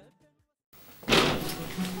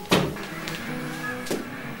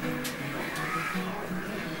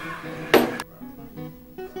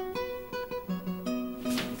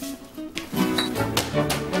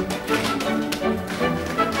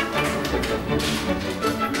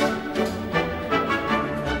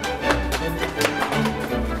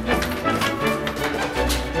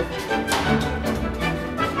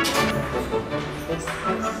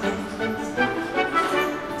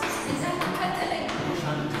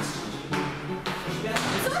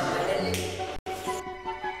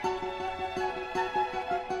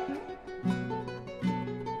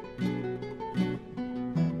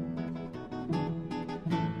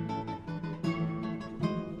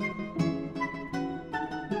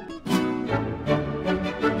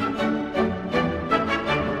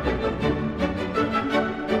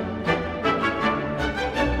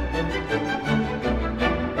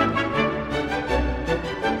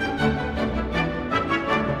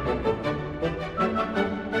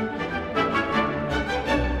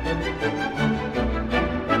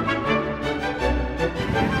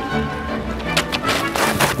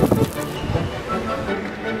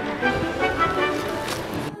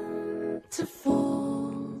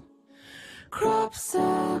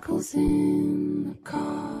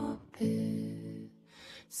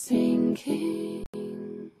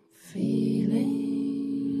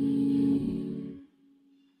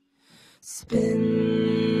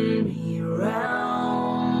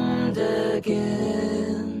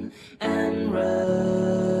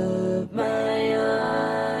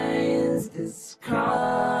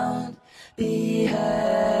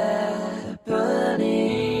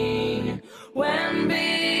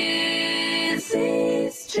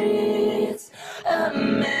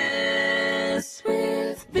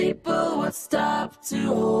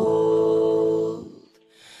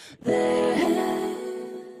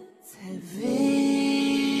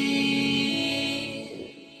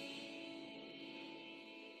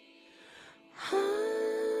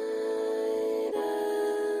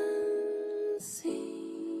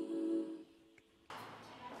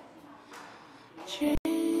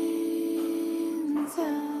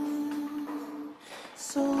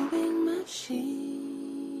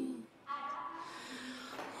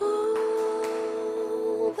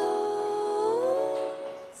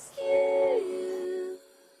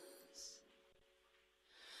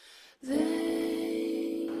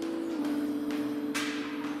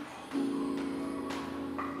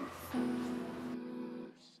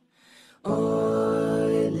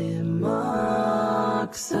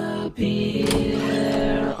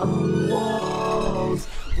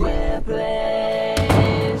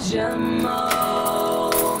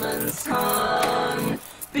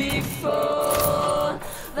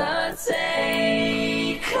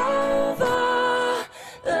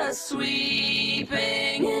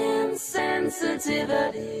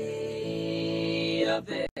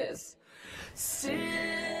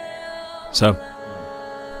ሳም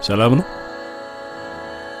ሰላም ነው?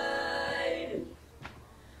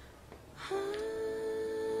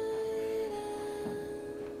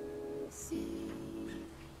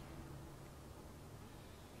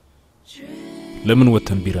 ለምን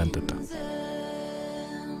ወተን ቢራ እንጠጣ?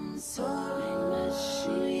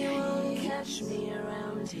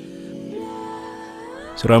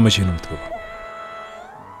 ስራ መቼ ነው የምትገባው?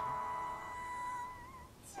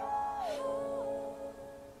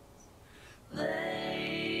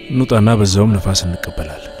 ኑጣና በዛውም ነፋስ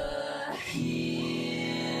እንቀበላለን።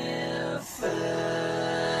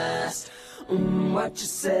 What you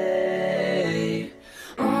say?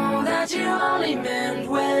 That you only meant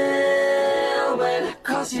well,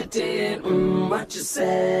 'cause you did. What you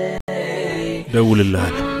say?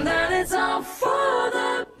 ደውልልሃል። That it's all for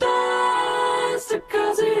the best,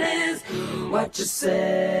 'cause it is. What you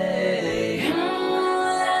say?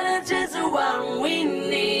 That it's just what we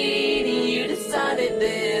need. You decided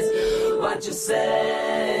this. What you say?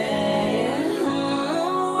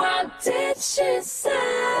 What did she say?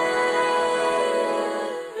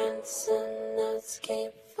 Notes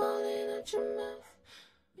keep falling out your mouth.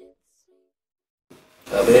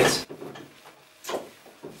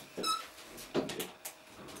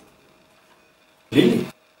 Lily?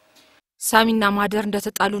 ሳሚና ማደር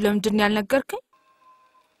እንደተጣሉ ለምንድን ያልነገርከኝ?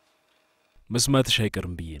 መስማትሽ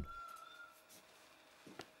አይቀርም ብዬ ነው።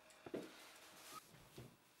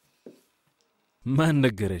 ማን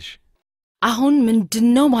ነገረሽ? አሁን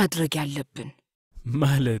ምንድነው ማድረግ ያለብን?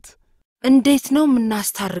 ማለት እንዴት ነው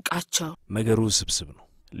ምናስታርቃቸው? ነገሩ ስብስብ ነው።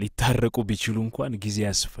 ሊታረቁ ቢችሉ እንኳን ጊዜ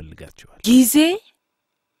ያስፈልጋቸዋል። ጊዜ?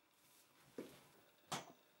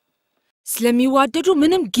 ስለሚዋደዱ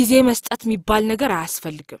ምንም ጊዜ መስጠት የሚባል ነገር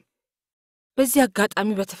አያስፈልግም። በዚህ አጋጣሚ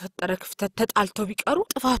በተፈጠረ ክፍተት ተጣልተው ቢቀሩ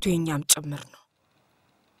ጥፋቱ የኛም ጭምር ነው።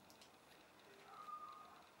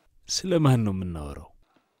 ስለማን ነው የምናወራው?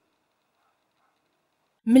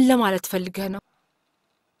 ምን ለማለት ፈልገህ ነው?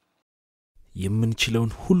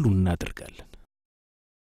 የምንችለውን ሁሉ እናደርጋለን።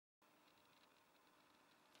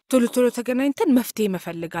 ቶሎ ተገናኝተን መፍትሄ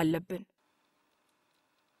መፈለግ አለብን።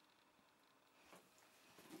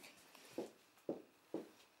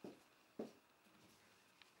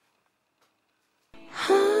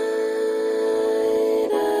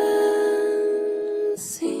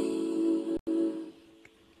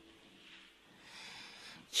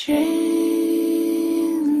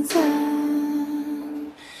 Chains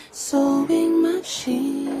and sewing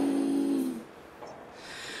machine.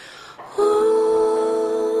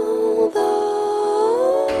 All those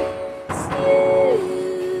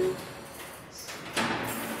years,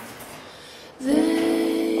 they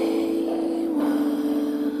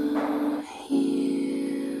were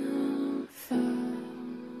here first.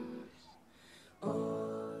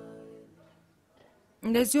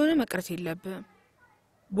 እንደዚህ ሆነ መቅረት የለብህም።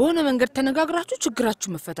 በሆነ መንገድ ተነጋግራችሁ ችግራችሁ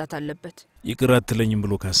መፈታት አለበት። ይቅር አትለኝም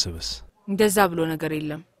ብሎ ካሰበስ? እንደዛ ብሎ ነገር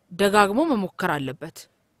የለም። ደጋግሞ መሞከር አለበት።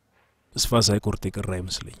 ተስፋ ሳይቆርጥ ይቀር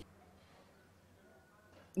አይመስለኝ።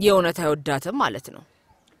 የእውነት አይወዳትም ማለት ነው።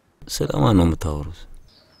 ስለማን ነው የምታወሩት?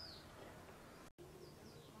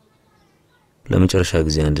 ለመጨረሻ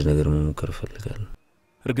ጊዜ አንድ ነገር መሞከር ፈልጋለሁ።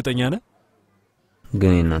 እርግጠኛ ነህ?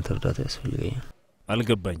 ግን የእናንተ እርዳታ ያስፈልገኛል።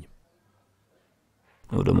 አልገባኝም።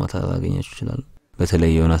 ወደ ማታ ላገኛችሁ ይችላል።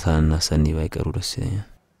 በተለይ ዮናታንና ሰኒ ባይቀሩ ደስ ይለኛል።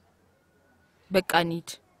 በቃ እንሂድ።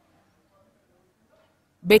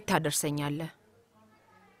 ቤት ታደርሰኛለህ።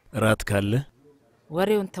 ራት ካለ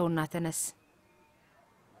ወሬውን ተውና ተነስ።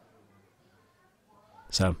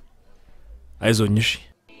 ሳም አይዞኝሽ።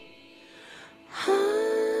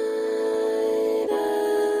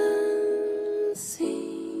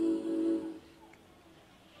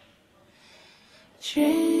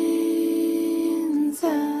 Chains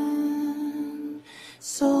and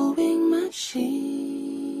sewing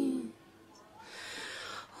machine.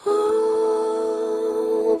 All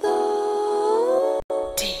those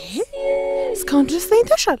እስካሁን ድረስ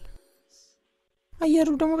ተኝተሻል? አየሩ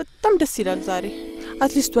ደግሞ በጣም ደስ ይላል ዛሬ።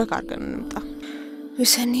 አትሊስት ወክ አድርገን እንምጣ።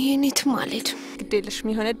 ወሰኔ የኔትም አልሄድም። ግዴለሽም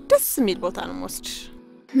የሆነ ደስ የሚል ቦታ ነው የምወስድሽ።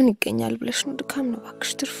 ምን ይገኛል ብለሽ ነው? ድካም ነው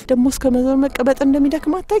እባክሽ ትርፍ። ደግሞ እስከ መዞር መቀበጥ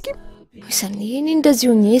እንደሚደክም አታውቂም? ወሰኔ እኔ እንደዚህ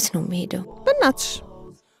ሆኜ የት ነው የምሄደው? በእናትሽ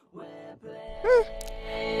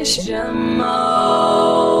እሺ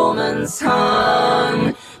moments hung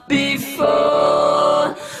before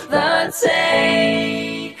the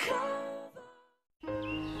take.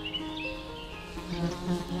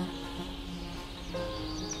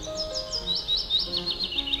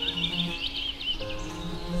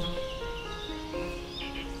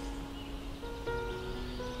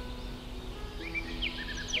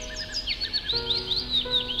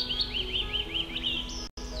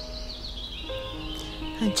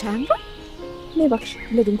 አንቺ አምባ ለባክሽ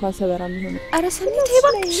ለድንኳን ሰበራ የሚሆነ አረ ሰኒ ተይ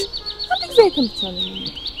ባክሽ። አንተ ጊዜ አይተምቻለሁ።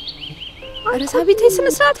 አረ ሳቢቴ ስነ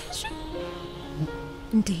ስርዓት ያዥ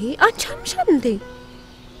እንዴ! አንቺ አምሻል እንዴ?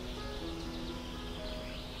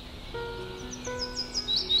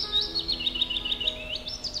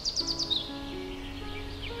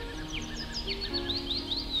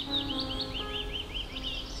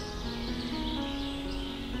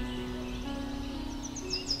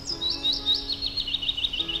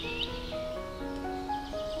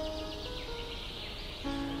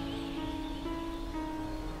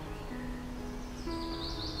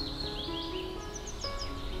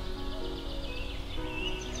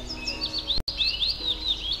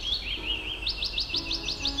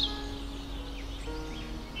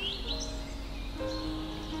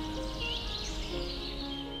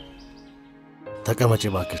 ተቀመጪ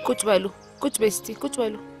ባክሽ። ቁጭ በሉ ቁጭ በስቲ ቁጭ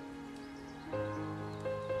በሉ።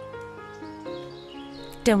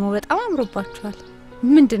 ደሞ በጣም አምሮባችኋል።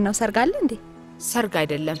 ምንድነው ሰርግ አለ እንዴ? ሰርግ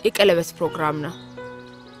አይደለም የቀለበት ፕሮግራም ነው።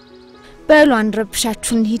 በሉ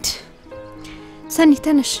አንረብሻችሁ እንሂድ። ሰኒ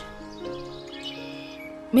ተነሽ።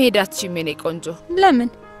 መሄዳችን ምን ቆንጆ። ለምን?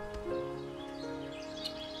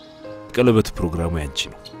 ቀለበት ፕሮግራሙ ያንቺ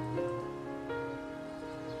ነው።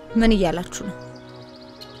 ምን እያላችሁ ነው?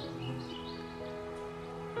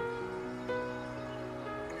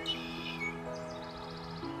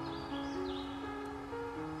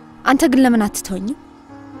 አንተ ግን ለምን አትተውኝም?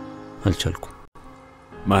 አልቻልኩም።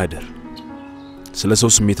 ማህደር ስለ ሰው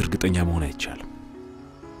ስሜት እርግጠኛ መሆን አይቻልም።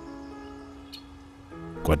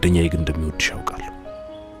 ጓደኛዬ ግን እንደሚወድሽ ያውቃለሁ።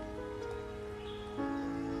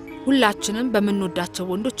 ሁላችንም በመንወዳቸው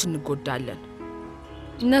ወንዶች እንጎዳለን።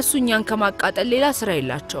 እነሱ እኛን ከማቃጠል ሌላ ስራ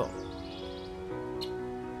የላቸውም።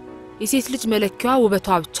 የሴት ልጅ መለኪያዋ ውበቷ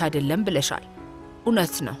ብቻ አይደለም ብለሻል።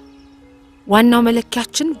 እውነት ነው። ዋናው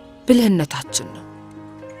መለኪያችን ብልህነታችን ነው።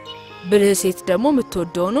 ብልህ ሴት ደግሞ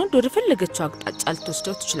የምትወደውን ወንድ ወደ ፈለገችው አቅጣጫ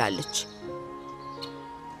ልትወስደው ትችላለች።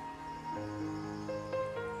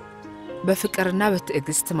 በፍቅርና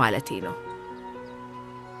በትዕግስት ማለቴ ነው።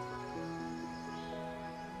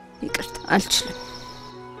 ይቅርታ አልችልም።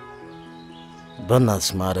 በእናትሽ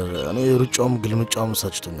ማረር እኔ ሩጫውም ግልምጫውም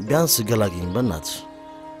ሰጭቶኝ ቢያንስ ገላግኝ በእናትሽ።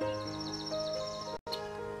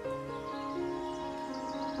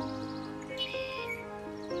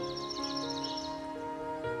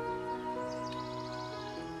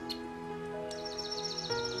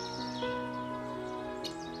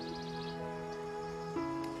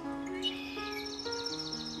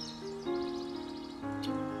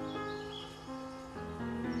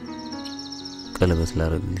 ቀለበት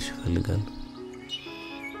ላረግልሽ ፈልጋለሁ።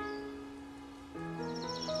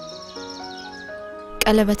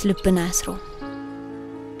 ቀለበት ልብና ያስረው።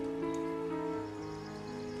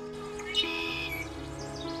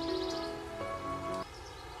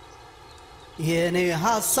 የኔ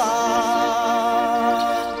ሐሳብ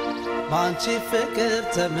ባንቺ ፍቅር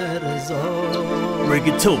ተመርዞ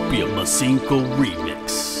Ethiopia Masinko Remix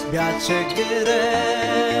ቢያቸግረ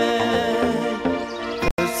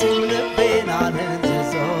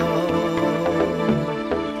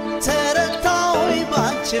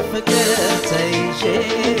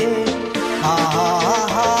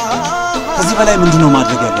ከዚህ በላይ ምንድነው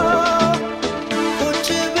ማድረግ ያለብን? ቁጭ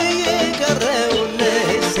ብዬ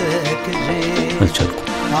ቀረውልሽ ሰክጄ አልቻልኩም።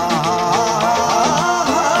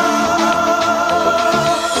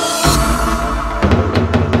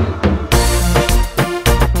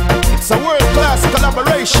 It's a world-class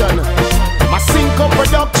collaboration. Masinko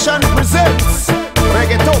Production presents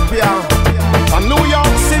Ethiopia from New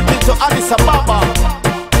York City to Addis Ababa.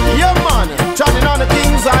 Yeah man, turning on the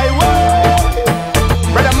King's Highway.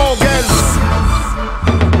 Brother Morgans.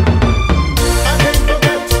 I can't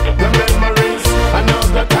forget the memories and all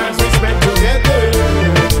the times we spent together.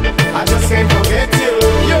 I just can't forget you.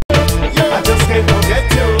 I just can't forget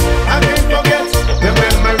you. I can't forget the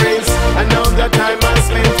memories and all the time I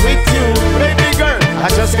spent with you. Baby girl, I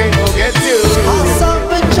just can't forget you.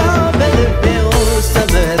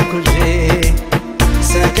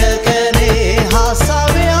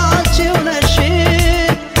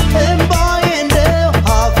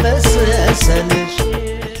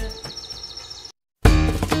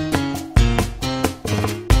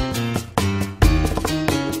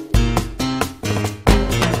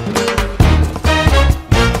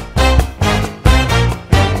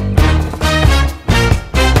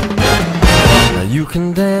 You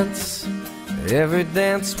can dance every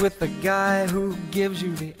dance with the guy who gives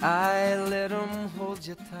you the eye, let him hold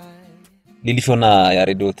you tight. ሊሊሾና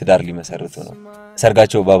ያሬዶ ትዳር ሊመሰርቱ ነው።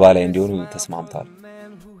 ሰርጋቸው ባባ ላይ እንዲሆኑ ተስማምተዋል።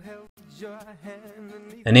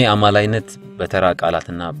 እኔ አማላይነት በተራ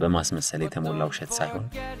ቃላትና በማስመሰል የተሞላ ውሸት ሳይሆን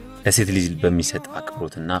ለሴት ልጅ በሚሰጥ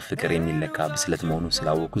አክብሮትና ፍቅር የሚለካ ብስለት መሆኑ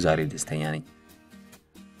ስላወቁ ዛሬ ደስተኛ ነኝ።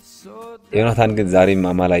 ዮናታን ግን ዛሬም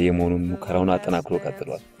አማላይ የመሆኑን ሙከራውን አጠናክሮ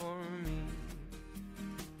ቀጥሏል።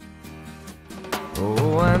 Oh,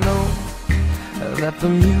 I know that the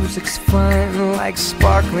music's fine, like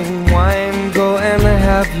sparkling wine. Go and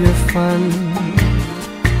have your fun,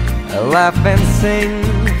 laugh and sing.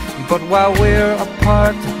 But while we're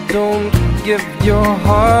apart, don't give your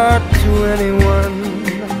heart to anyone.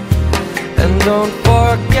 And don't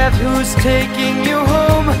forget who's taking you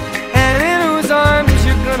home and in whose arms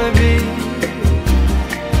you're gonna be.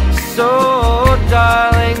 So,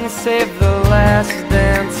 darling, save the last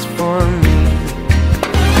dance for me.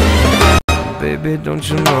 Baby, don't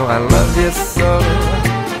you know I love you so?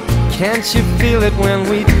 Can't you feel it when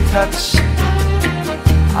we touch?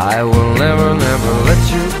 I will never, never let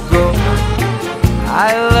you go.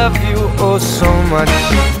 I love you oh so much.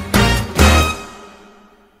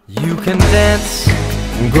 You can dance,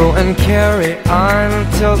 go and carry on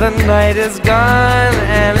till the night is gone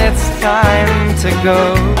and it's time to go.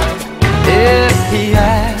 If he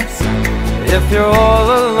asks if you're all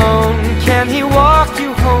alone, can he walk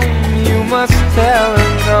you home? You must tell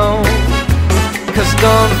him no. 'Cause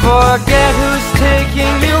don't forget who's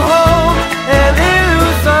taking you home, and in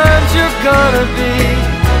whose arms you're gonna be.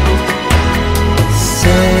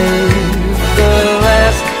 Save the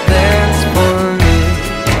last dance for me.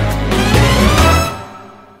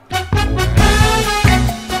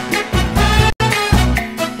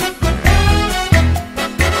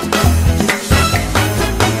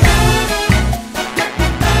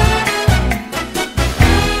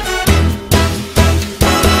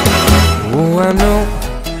 Oh, I know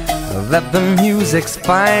that the music's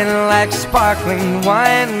fine like sparkling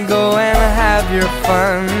wine. Go and have your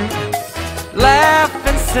fun, laugh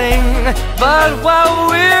and sing, but while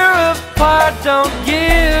we're apart, don't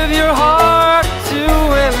give your heart to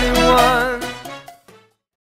anyone.